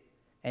do.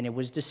 And it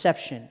was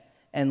deception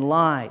and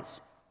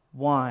lies.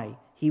 Why?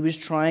 He was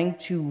trying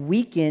to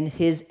weaken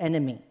his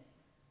enemy.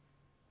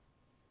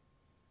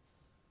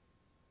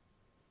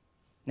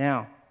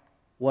 Now,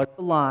 what are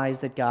the lies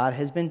that God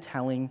has been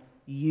telling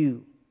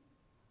you?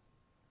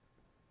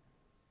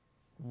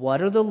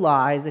 What are the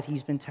lies that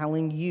he's been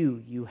telling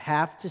you? You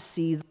have to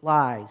see the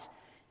lies.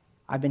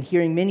 I've been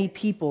hearing many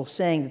people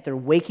saying that they're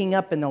waking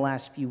up in the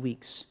last few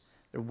weeks.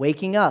 They're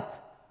waking up.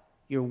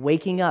 You're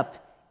waking up.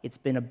 It's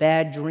been a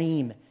bad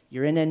dream.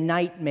 You're in a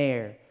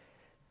nightmare.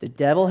 The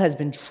devil has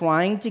been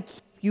trying to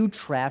keep you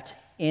trapped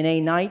in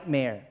a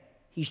nightmare.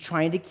 He's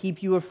trying to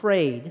keep you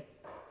afraid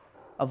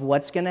of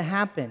what's going to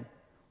happen.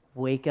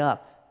 Wake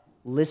up.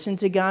 Listen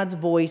to God's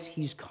voice.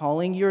 He's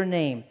calling your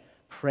name.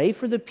 Pray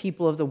for the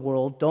people of the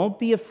world. Don't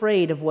be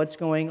afraid of what's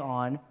going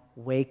on.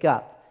 Wake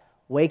up.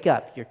 Wake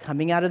up. You're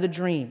coming out of the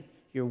dream.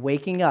 You're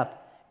waking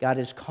up. God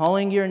is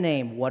calling your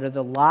name. What are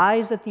the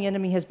lies that the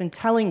enemy has been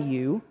telling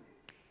you?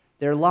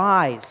 They're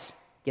lies.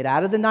 Get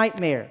out of the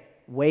nightmare.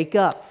 Wake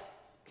up.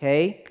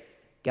 Okay?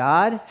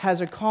 God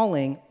has a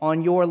calling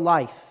on your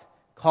life.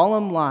 Call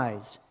them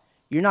lies.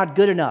 You're not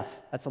good enough.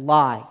 That's a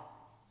lie.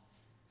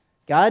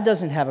 God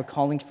doesn't have a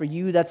calling for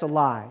you. That's a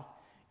lie.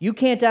 You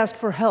can't ask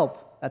for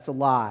help. That's a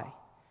lie.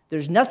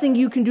 There's nothing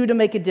you can do to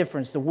make a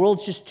difference. The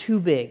world's just too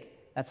big.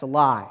 That's a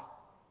lie.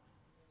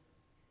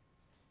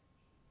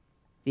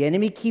 The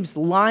enemy keeps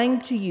lying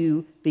to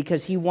you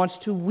because he wants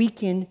to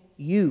weaken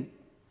you.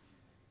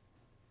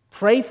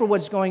 Pray for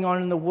what's going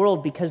on in the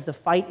world because the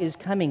fight is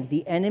coming.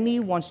 The enemy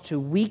wants to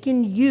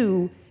weaken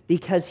you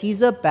because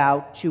he's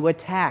about to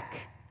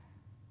attack.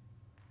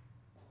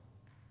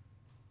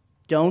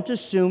 Don't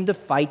assume the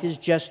fight is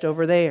just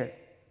over there.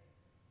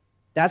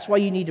 That's why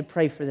you need to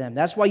pray for them.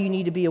 That's why you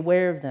need to be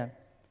aware of them.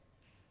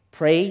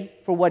 Pray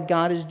for what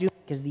God is doing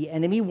because the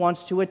enemy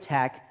wants to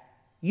attack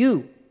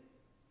you.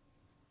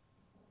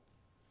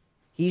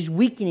 He's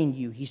weakening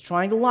you. He's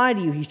trying to lie to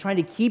you. He's trying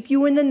to keep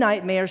you in the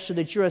nightmare so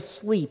that you're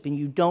asleep and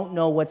you don't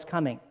know what's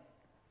coming.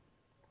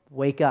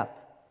 Wake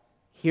up.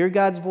 Hear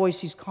God's voice.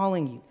 He's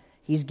calling you.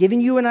 He's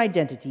given you an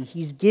identity.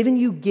 He's given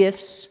you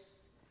gifts,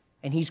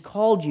 and he's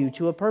called you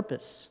to a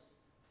purpose.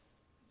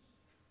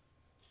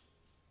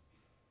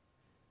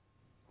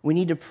 We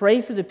need to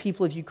pray for the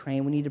people of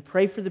Ukraine. We need to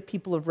pray for the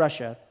people of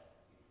Russia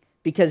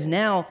because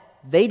now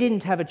they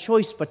didn't have a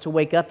choice but to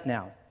wake up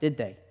now, did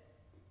they?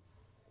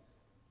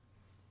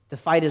 The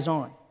fight is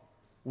on.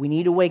 We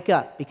need to wake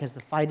up because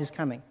the fight is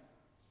coming.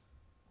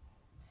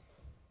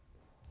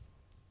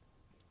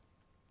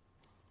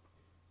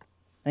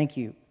 Thank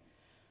you.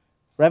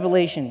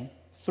 Revelation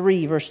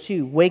 3, verse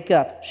 2. Wake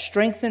up,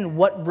 strengthen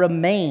what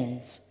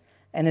remains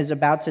and is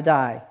about to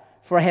die.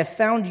 For I have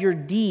found your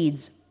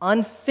deeds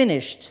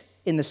unfinished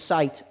in the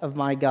sight of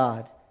my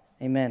God.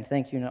 Amen.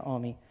 Thank you,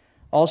 Naomi.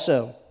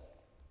 Also,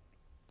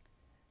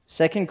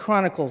 2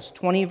 Chronicles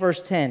 20,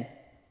 verse 10.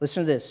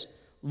 Listen to this.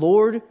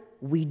 Lord,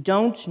 we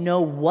don't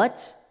know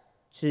what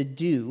to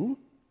do,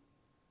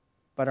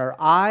 but our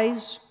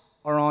eyes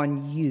are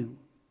on you.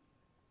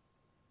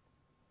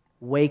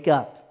 Wake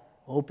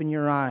up. Open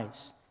your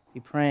eyes. Be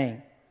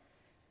praying.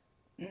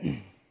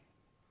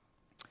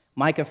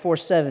 Micah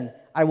 4:7.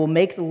 I will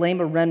make the lame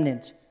a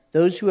remnant,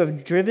 those who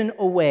have driven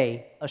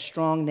away a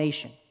strong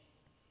nation.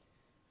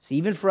 See,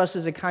 even for us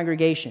as a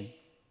congregation,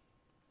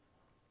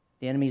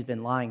 the enemy's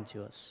been lying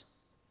to us.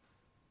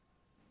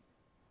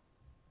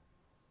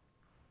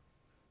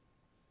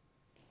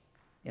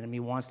 The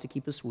enemy wants to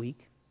keep us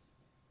weak.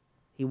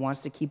 He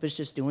wants to keep us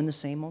just doing the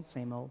same old,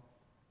 same old.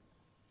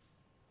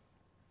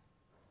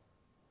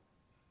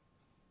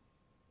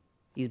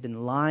 He's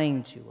been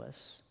lying to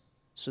us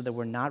so that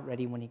we're not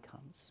ready when he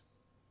comes.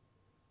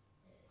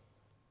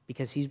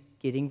 Because he's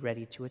getting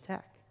ready to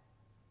attack.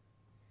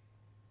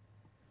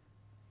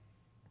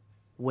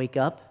 Wake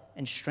up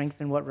and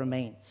strengthen what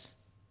remains.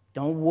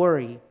 Don't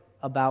worry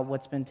about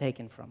what's been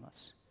taken from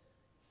us.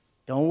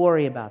 Don't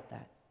worry about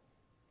that.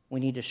 We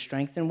need to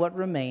strengthen what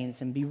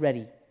remains and be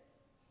ready.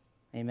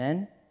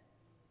 Amen?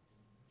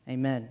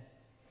 Amen. Do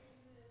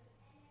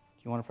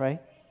you want to pray?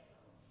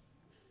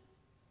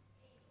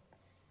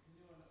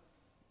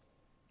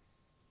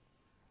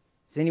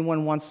 Does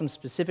anyone want some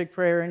specific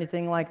prayer or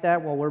anything like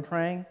that while we're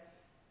praying?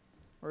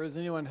 Or is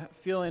anyone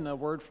feeling a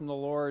word from the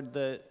Lord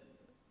that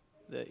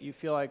you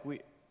feel like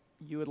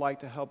you would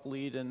like to help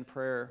lead in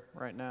prayer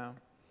right now?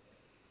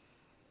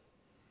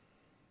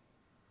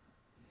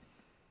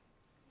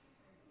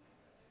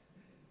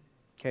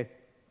 Okay.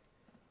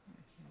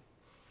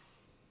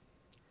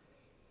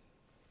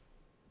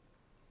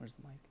 Where's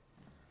the mic?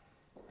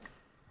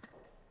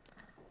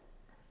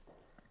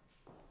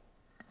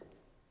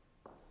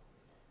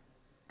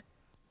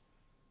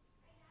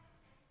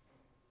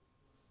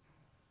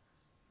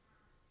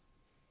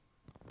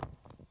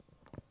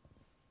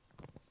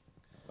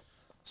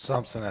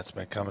 something that's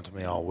been coming to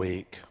me all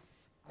week.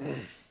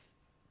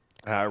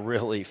 I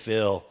really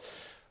feel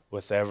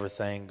with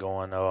everything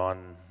going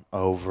on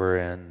over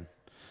in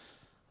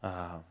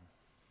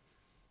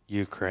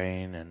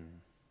Ukraine and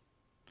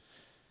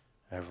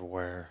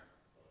everywhere,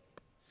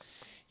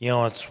 it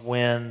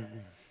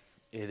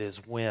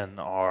is when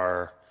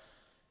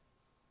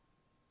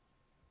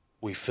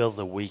we feel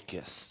the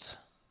weakest.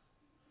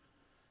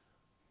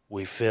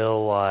 We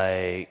feel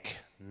like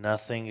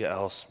nothing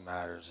else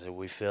matters.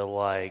 We feel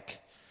like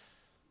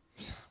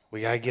we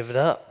got to give it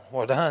up.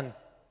 We're done.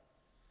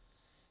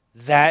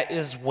 That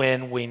is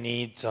when we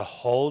need to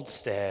hold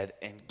stead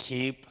and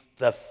keep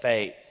the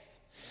faith.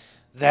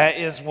 That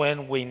is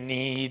when we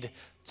need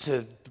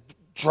to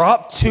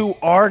drop to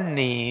our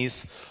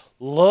knees,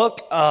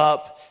 look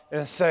up,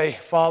 and say,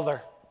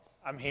 Father,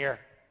 I'm here.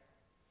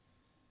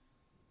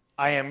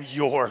 I am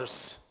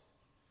yours.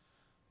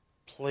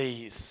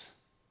 Please.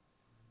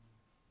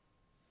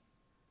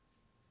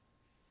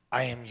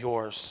 I am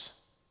yours.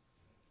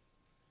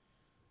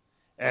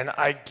 And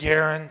I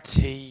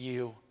guarantee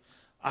you,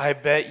 I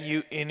bet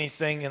you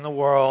anything in the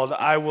world,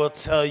 I will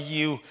tell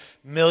you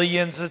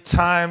millions of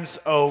times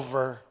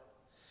over,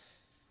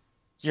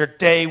 your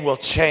day will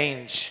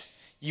change.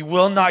 You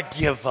will not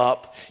give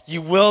up.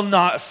 You will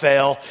not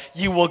fail.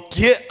 You will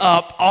get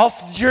up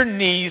off your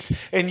knees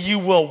and you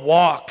will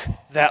walk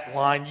that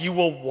line. You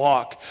will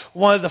walk.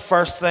 One of the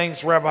first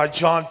things Rabbi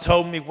John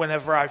told me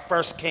whenever I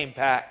first came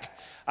back,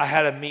 I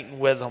had a meeting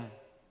with him.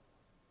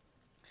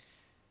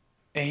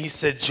 And he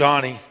said,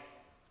 Johnny,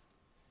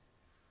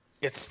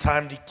 it's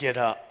time to get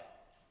up.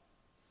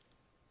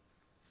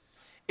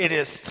 It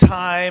is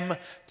time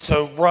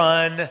to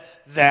run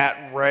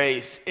that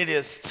race. It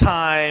is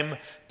time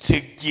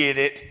to get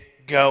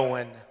it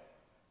going.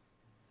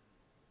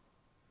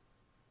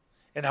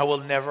 And I will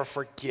never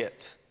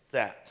forget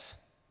that.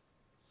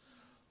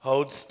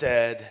 Hold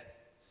stead,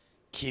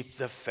 keep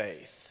the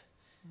faith,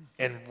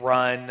 and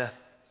run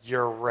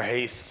your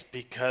race,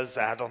 because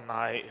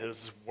Adonai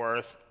is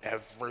worth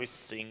every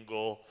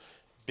single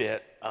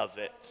bit of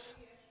it.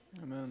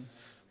 Amen.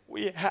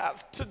 We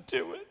have to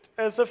do it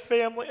as a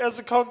family, as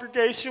a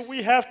congregation.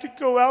 We have to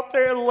go out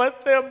there and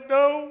let them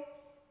know,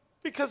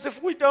 because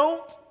if we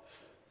don't,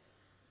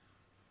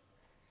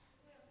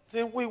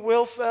 then we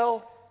will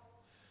fail,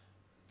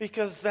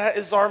 because that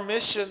is our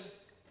mission.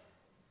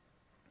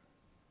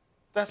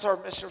 That's our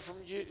mission from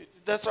you.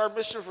 That's our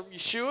mission from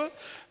Yeshua.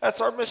 That's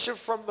our mission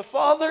from the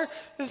Father,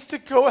 is to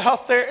go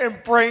out there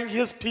and bring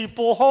his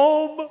people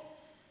home.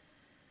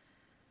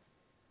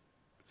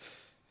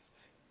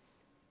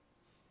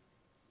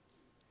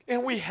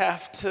 And we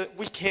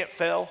can't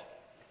fail.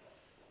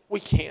 We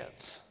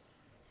can't.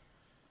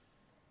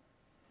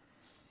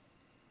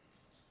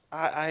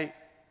 I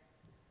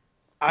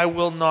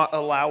will not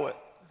allow it.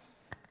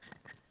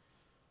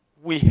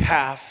 We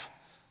have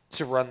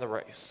to run the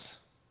race.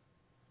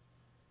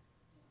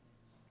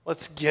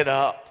 Let's get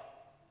up.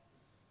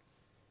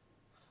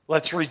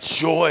 Let's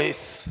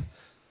rejoice,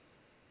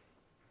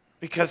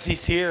 because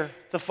he's here.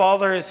 The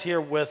Father is here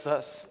with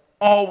us,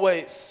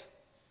 always.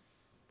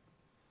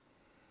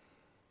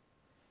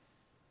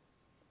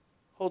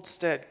 Hold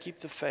stead, keep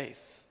the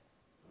faith.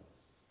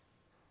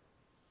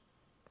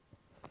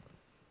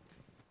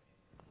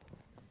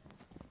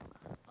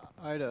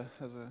 Ida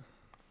has a...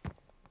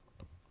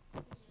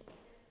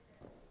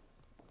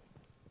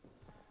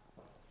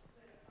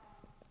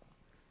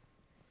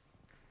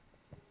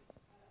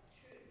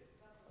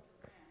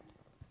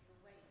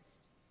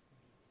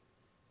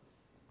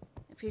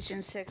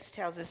 Ephesians 6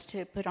 tells us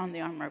to put on the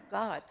armor of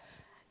God,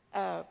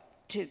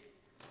 to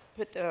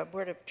put the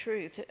word of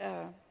truth,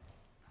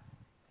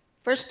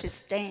 first to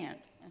stand.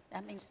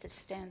 That means to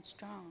stand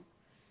strong.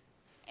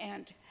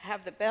 And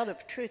have the belt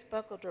of truth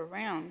buckled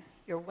around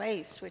your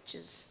waist, which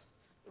is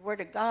the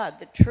word of God,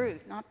 the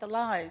truth, not the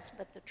lies,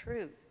 but the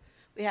truth.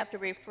 We have to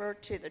refer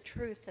to the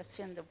truth that's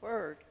in the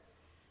word.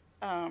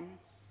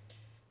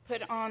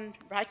 Put on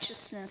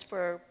righteousness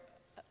for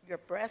your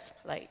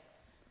breastplate.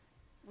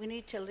 We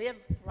need to live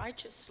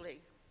righteously.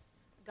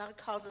 God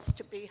calls us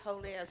to be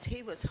holy as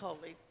he was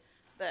holy,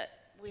 but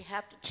we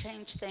have to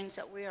change things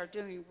that we are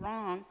doing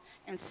wrong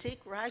and seek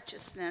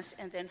righteousness,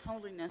 and then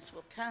holiness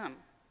will come.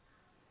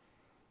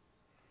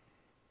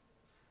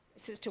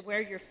 This is to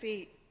wear your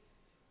feet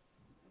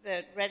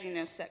the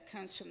readiness that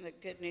comes from the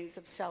good news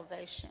of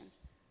salvation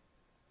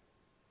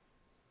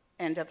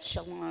and of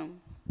shalom.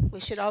 We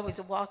should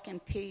always walk in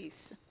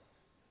peace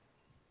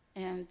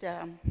and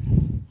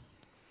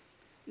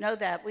know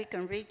that we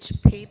can reach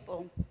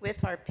people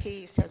with our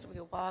peace as we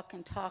walk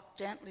and talk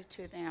gently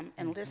to them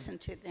and listen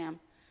to them,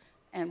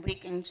 and we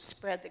can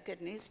spread the good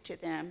news to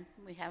them.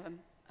 We have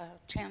a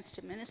chance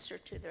to minister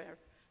to their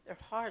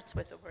hearts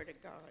with the word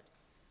of God.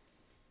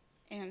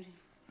 And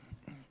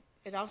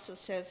it also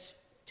says,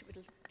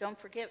 don't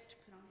forget to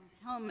put on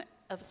your helmet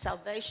of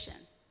salvation.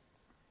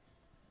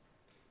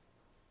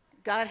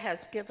 God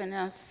has given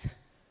us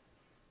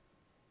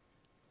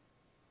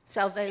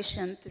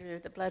salvation through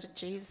the blood of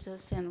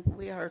Jesus, and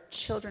we are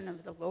children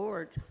of the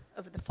Lord,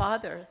 of the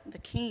Father, the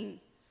King.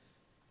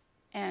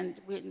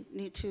 And we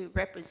need to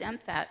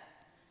represent that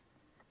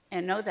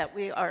and know that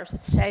we are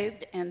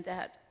saved and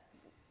that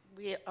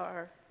we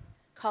are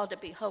called to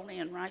be holy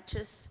and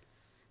righteous.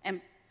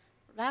 And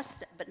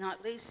last but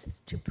not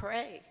least, to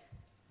pray.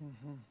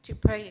 To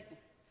pray.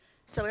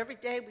 So every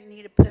day we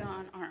need to put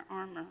on our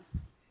armor.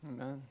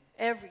 Amen.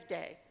 Every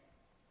day.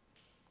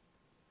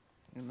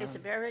 Amen. It's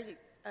very,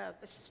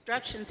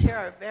 instructions here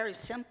are very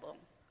simple,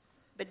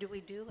 but do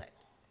we do it?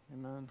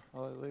 Amen.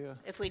 Hallelujah.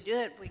 If we do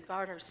it, we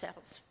guard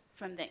ourselves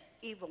from the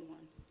evil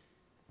one.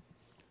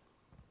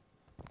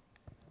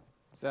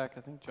 Zach,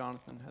 I think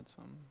Jonathan had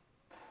some.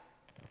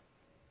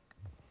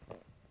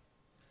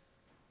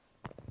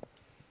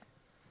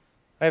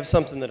 I have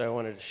something that I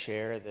wanted to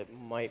share that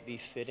might be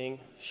fitting.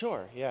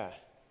 Sure, yeah.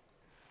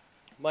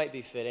 Might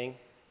be fitting.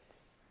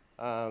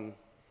 The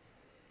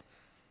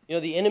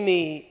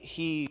enemy,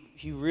 he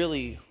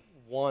really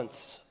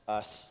wants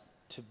us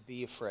to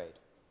be afraid.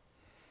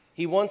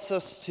 He wants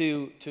us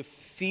to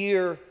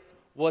fear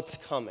what's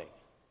coming.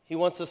 He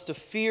wants us to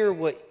fear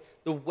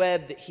the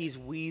web that he's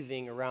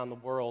weaving around the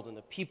world and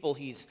the people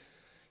he's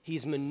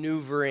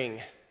maneuvering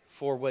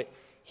for what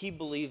he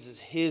believes is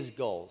his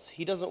goals.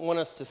 He doesn't want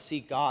us to see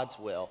God's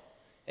will,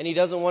 and he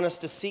doesn't want us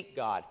to seek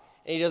God,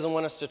 and he doesn't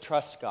want us to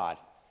trust God.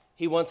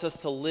 He wants us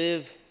to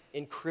live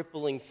in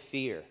crippling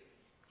fear.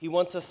 He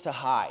wants us to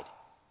hide.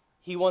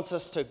 He wants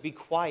us to be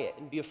quiet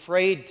and be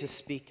afraid to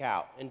speak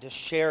out and to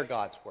share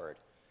God's word.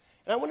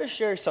 And I want to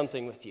share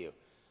something with you.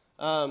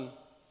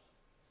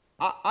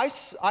 I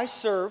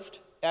served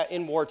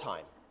in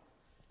wartime.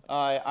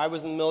 I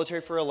was in the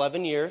military for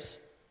 11 years,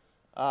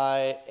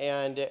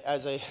 and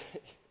as a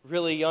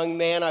really young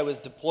man, I was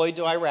deployed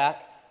to Iraq.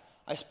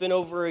 I spent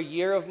over a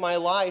year of my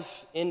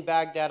life in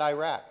Baghdad,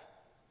 Iraq.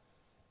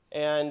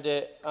 And,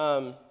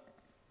 on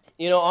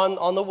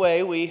the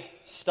way, we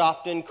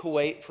stopped in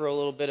Kuwait for a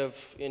little bit of,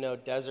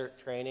 desert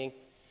training.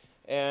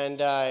 And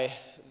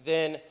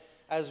then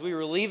as we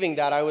were leaving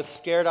that, I was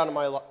scared out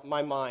of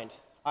my mind.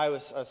 I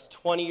was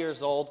 20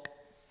 years old,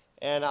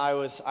 and I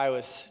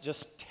was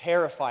just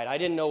terrified. I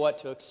didn't know what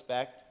to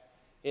expect.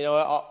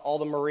 All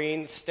the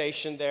Marines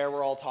stationed there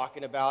were all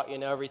talking about,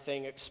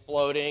 everything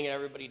exploding and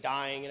everybody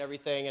dying and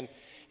everything. And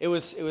it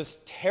was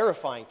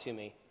terrifying to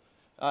me.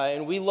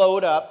 And we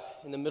load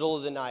up in the middle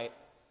of the night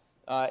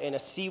in a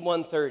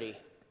C-130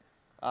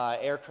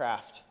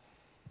 aircraft.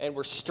 And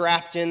we're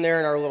strapped in there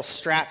in our little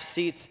strap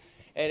seats.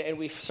 And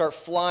we start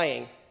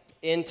flying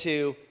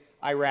into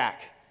Iraq.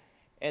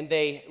 And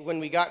when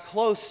we got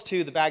close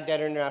to the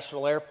Baghdad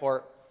International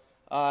Airport,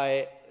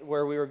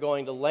 where we were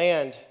going to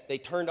land, they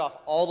turned off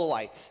all the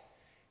lights,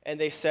 and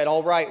they said,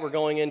 "All right, we're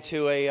going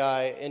into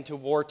into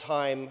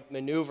wartime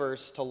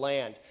maneuvers to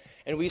land."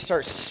 And we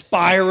start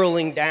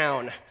spiraling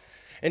down,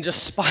 and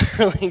just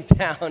spiraling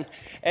down,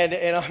 and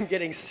I'm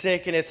getting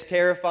sick, and it's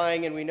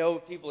terrifying, and we know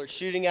people are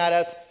shooting at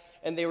us,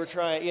 and they were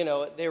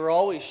they were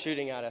always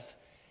shooting at us.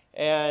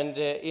 And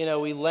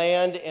we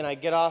land, and I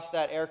get off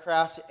that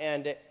aircraft,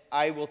 and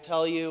I will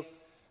tell you,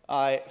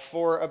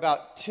 for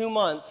about 2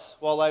 months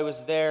while I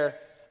was there,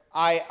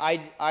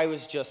 I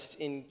was just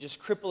in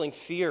crippling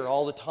fear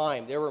all the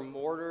time. There were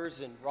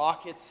mortars and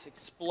rockets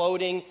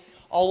exploding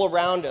all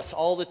around us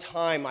all the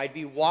time. I'd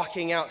be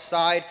walking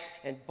outside,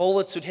 and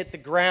bullets would hit the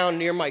ground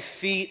near my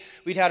feet.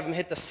 We'd have them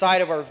hit the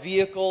side of our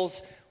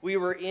vehicles. We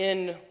were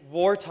in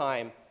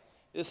wartime.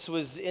 This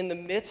was in the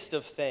midst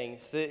of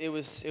things. It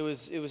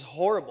was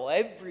horrible.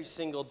 Every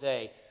single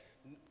day,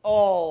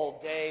 all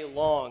day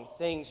long,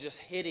 things just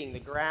hitting the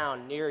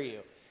ground near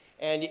you.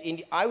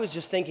 And I was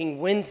just thinking,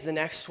 when's the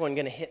next one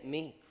going to hit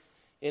me?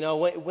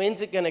 When's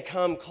it going to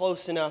come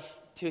close enough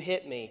to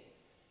hit me?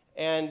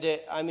 And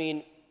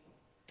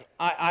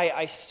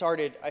I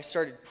started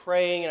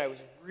praying, and I was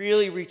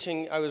really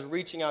reaching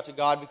out to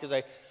God because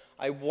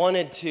I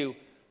wanted to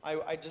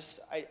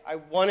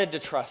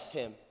trust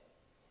Him.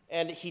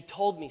 And He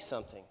told me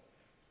something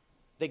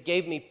that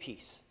gave me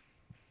peace.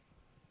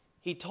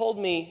 He told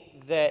me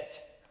that,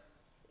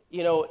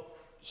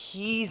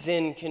 He's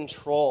in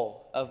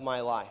control of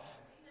my life.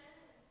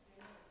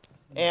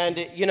 And,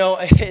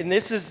 and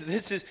this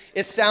is,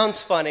 it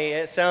sounds funny,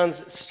 it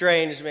sounds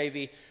strange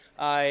maybe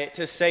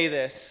to say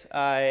this,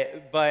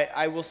 but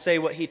I will say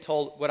what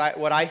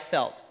I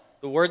felt.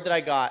 The word that I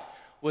got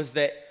was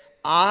that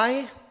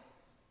I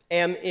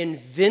am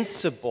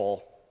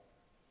invincible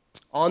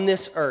on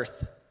this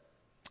earth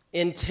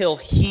until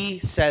He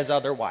says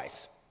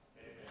otherwise.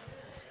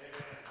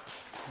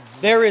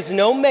 There is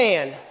no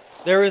man,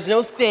 there is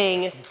no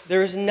thing,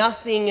 there is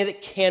nothing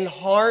that can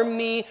harm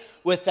me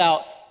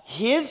without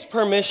His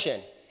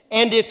permission.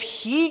 And if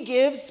He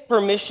gives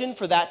permission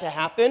for that to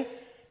happen,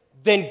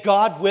 then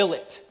God will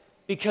it.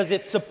 Because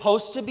it's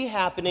supposed to be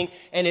happening,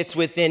 and it's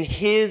within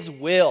His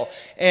will.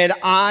 And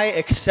I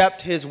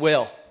accept His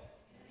will.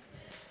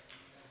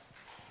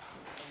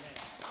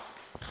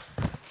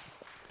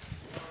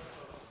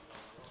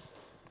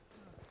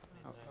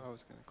 I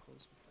was going to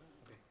close with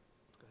that. Okay,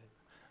 go ahead.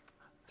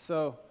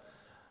 So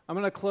I'm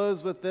going to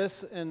close with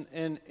this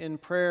in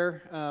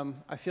prayer.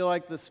 I feel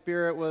like the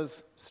Spirit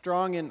was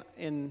strong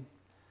in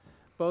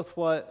both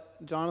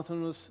what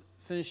Jonathan was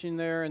finishing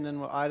there and then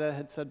what Ida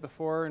had said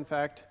before. In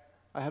fact,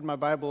 I had my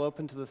Bible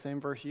open to the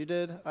same verse you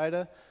did,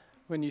 Ida,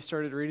 when you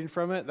started reading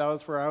from it. That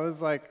was where I was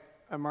like,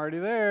 I'm already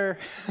there.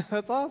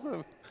 That's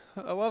awesome.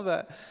 I love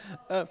that.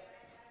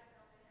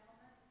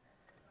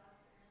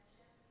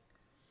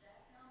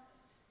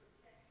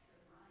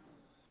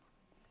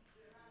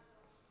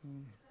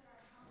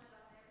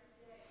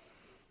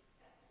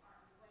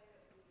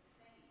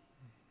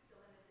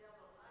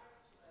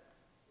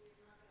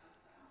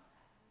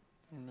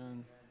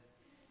 Amen.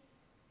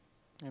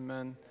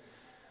 Amen.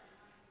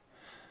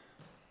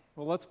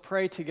 Well, let's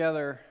pray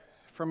together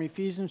from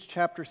Ephesians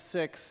chapter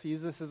 6.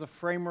 Use this as a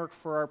framework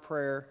for our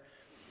prayer.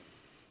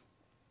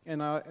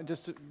 And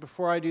just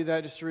before I do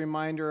that, just a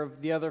reminder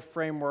of the other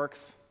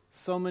frameworks.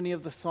 So many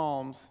of the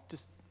Psalms,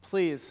 just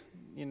please,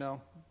 if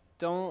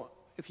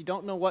you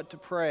don't know what to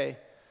pray,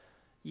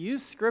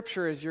 use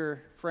Scripture as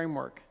your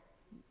framework.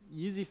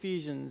 Use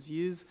Ephesians.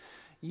 Use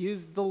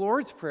the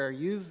Lord's Prayer.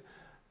 Use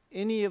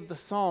any of the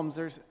Psalms.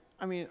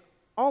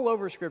 All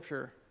over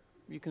Scripture,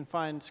 you can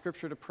find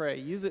Scripture to pray.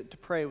 Use it to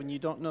pray when you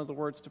don't know the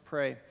words to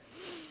pray.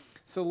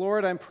 So,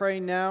 Lord, I'm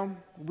praying now.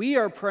 We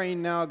are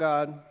praying now,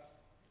 God,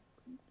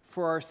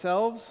 for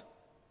ourselves,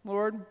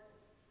 Lord.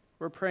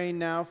 We're praying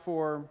now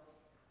for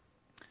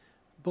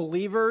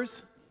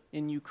believers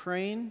in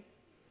Ukraine.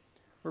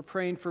 We're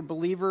praying for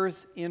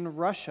believers in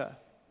Russia.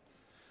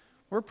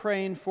 We're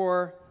praying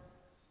for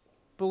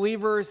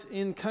believers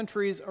in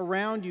countries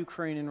around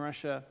Ukraine and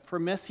Russia, for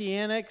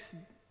Messianics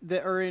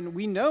that are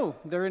we know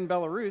they're in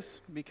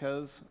Belarus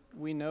because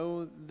we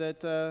know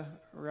that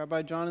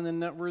Rabbi John and the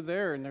Net were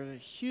there, and there's a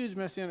huge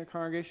Messianic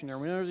congregation there.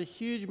 We know there's a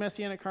huge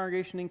Messianic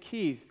congregation in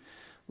Kyiv,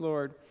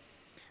 Lord.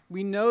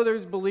 We know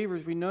there's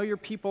believers. We know your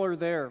people are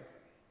there.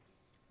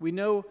 We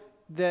know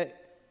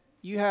that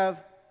you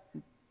have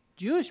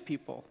Jewish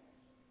people,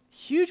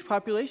 huge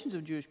populations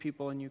of Jewish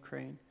people in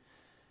Ukraine.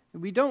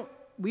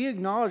 We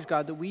acknowledge,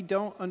 God, that we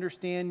don't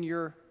understand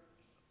your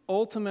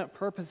ultimate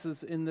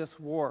purposes in this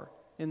war,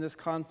 in this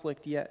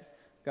conflict yet,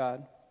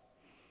 God.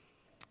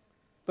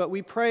 But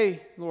we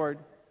pray, Lord,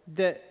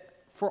 that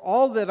for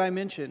all that I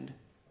mentioned,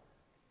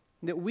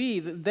 that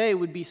they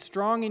would be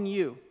strong in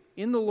you,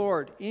 in the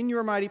Lord, in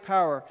your mighty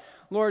power.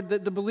 Lord,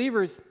 that the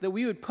believers, that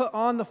we would put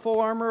on the full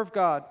armor of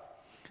God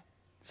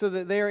so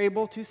that they are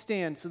able to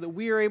stand, so that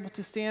we are able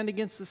to stand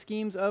against the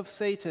schemes of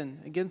Satan,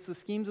 against the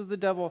schemes of the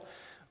devil.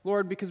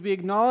 Lord, because we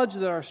acknowledge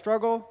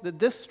that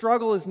this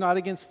struggle is not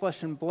against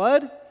flesh and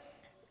blood,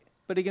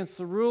 but against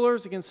the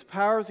rulers, against the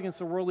powers, against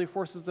the worldly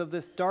forces of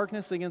this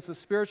darkness, against the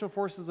spiritual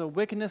forces of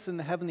wickedness in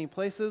the heavenly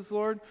places,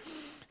 Lord.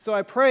 So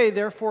I pray,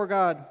 therefore,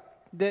 God,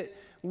 that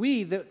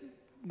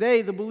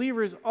they, the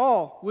believers,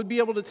 all would be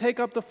able to take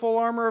up the full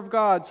armor of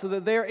God so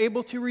that they are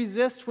able to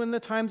resist when the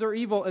times are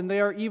evil, and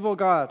they are evil,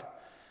 God.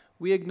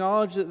 We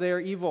acknowledge that they are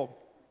evil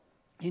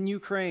in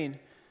Ukraine.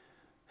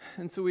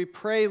 And so we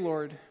pray,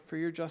 Lord, for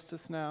your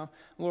justice now,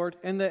 Lord,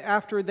 and that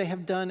after they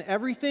have done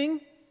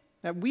everything,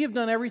 that we have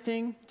done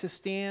everything to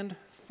stand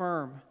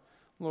firm,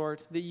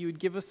 Lord, that you would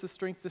give us the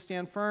strength to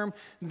stand firm.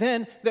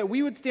 Then that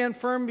we would stand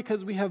firm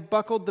because we have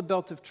buckled the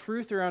belt of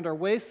truth around our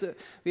waist, that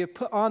we have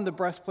put on the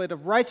breastplate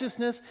of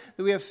righteousness,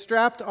 that we have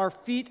strapped our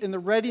feet in the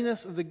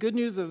readiness of the good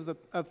news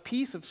of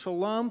peace, of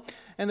shalom,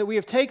 and that we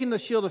have taken the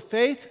shield of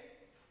faith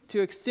to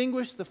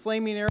extinguish the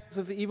flaming arrows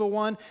of the evil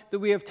one, that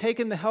we have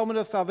taken the helmet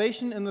of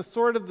salvation and the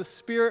sword of the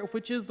Spirit,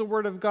 which is the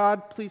word of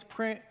God. Please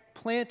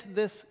plant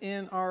this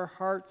in our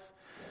hearts.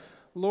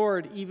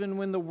 Lord, even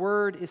when the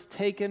word is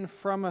taken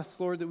from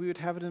us, Lord, that we would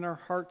have it in our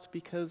hearts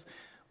because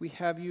we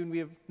have you and we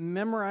have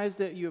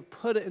memorized it, you have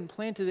put it and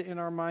planted it in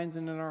our minds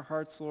and in our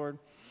hearts, Lord.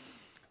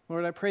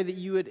 Lord, I pray that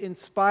you would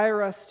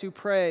inspire us to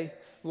pray,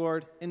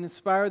 Lord, and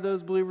inspire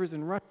those believers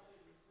in Russia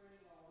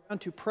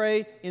to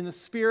pray in the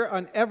Spirit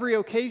on every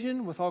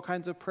occasion with all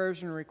kinds of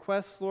prayers and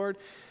requests, Lord,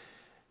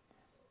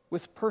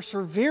 with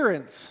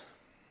perseverance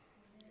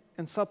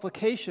and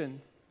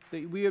supplication,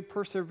 that we would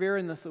persevere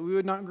in this, that we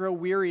would not grow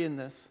weary in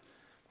this.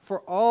 For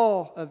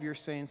all of your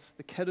saints,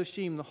 the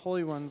Kedoshim, the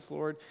holy ones,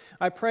 Lord.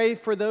 I pray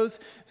for those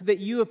that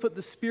you have put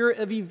the spirit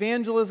of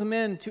evangelism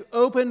in, to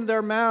open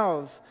their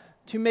mouths,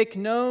 to make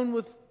known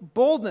with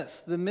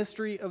boldness the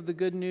mystery of the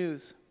good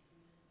news.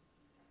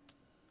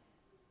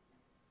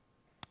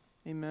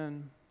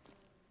 Amen.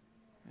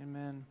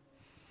 Amen.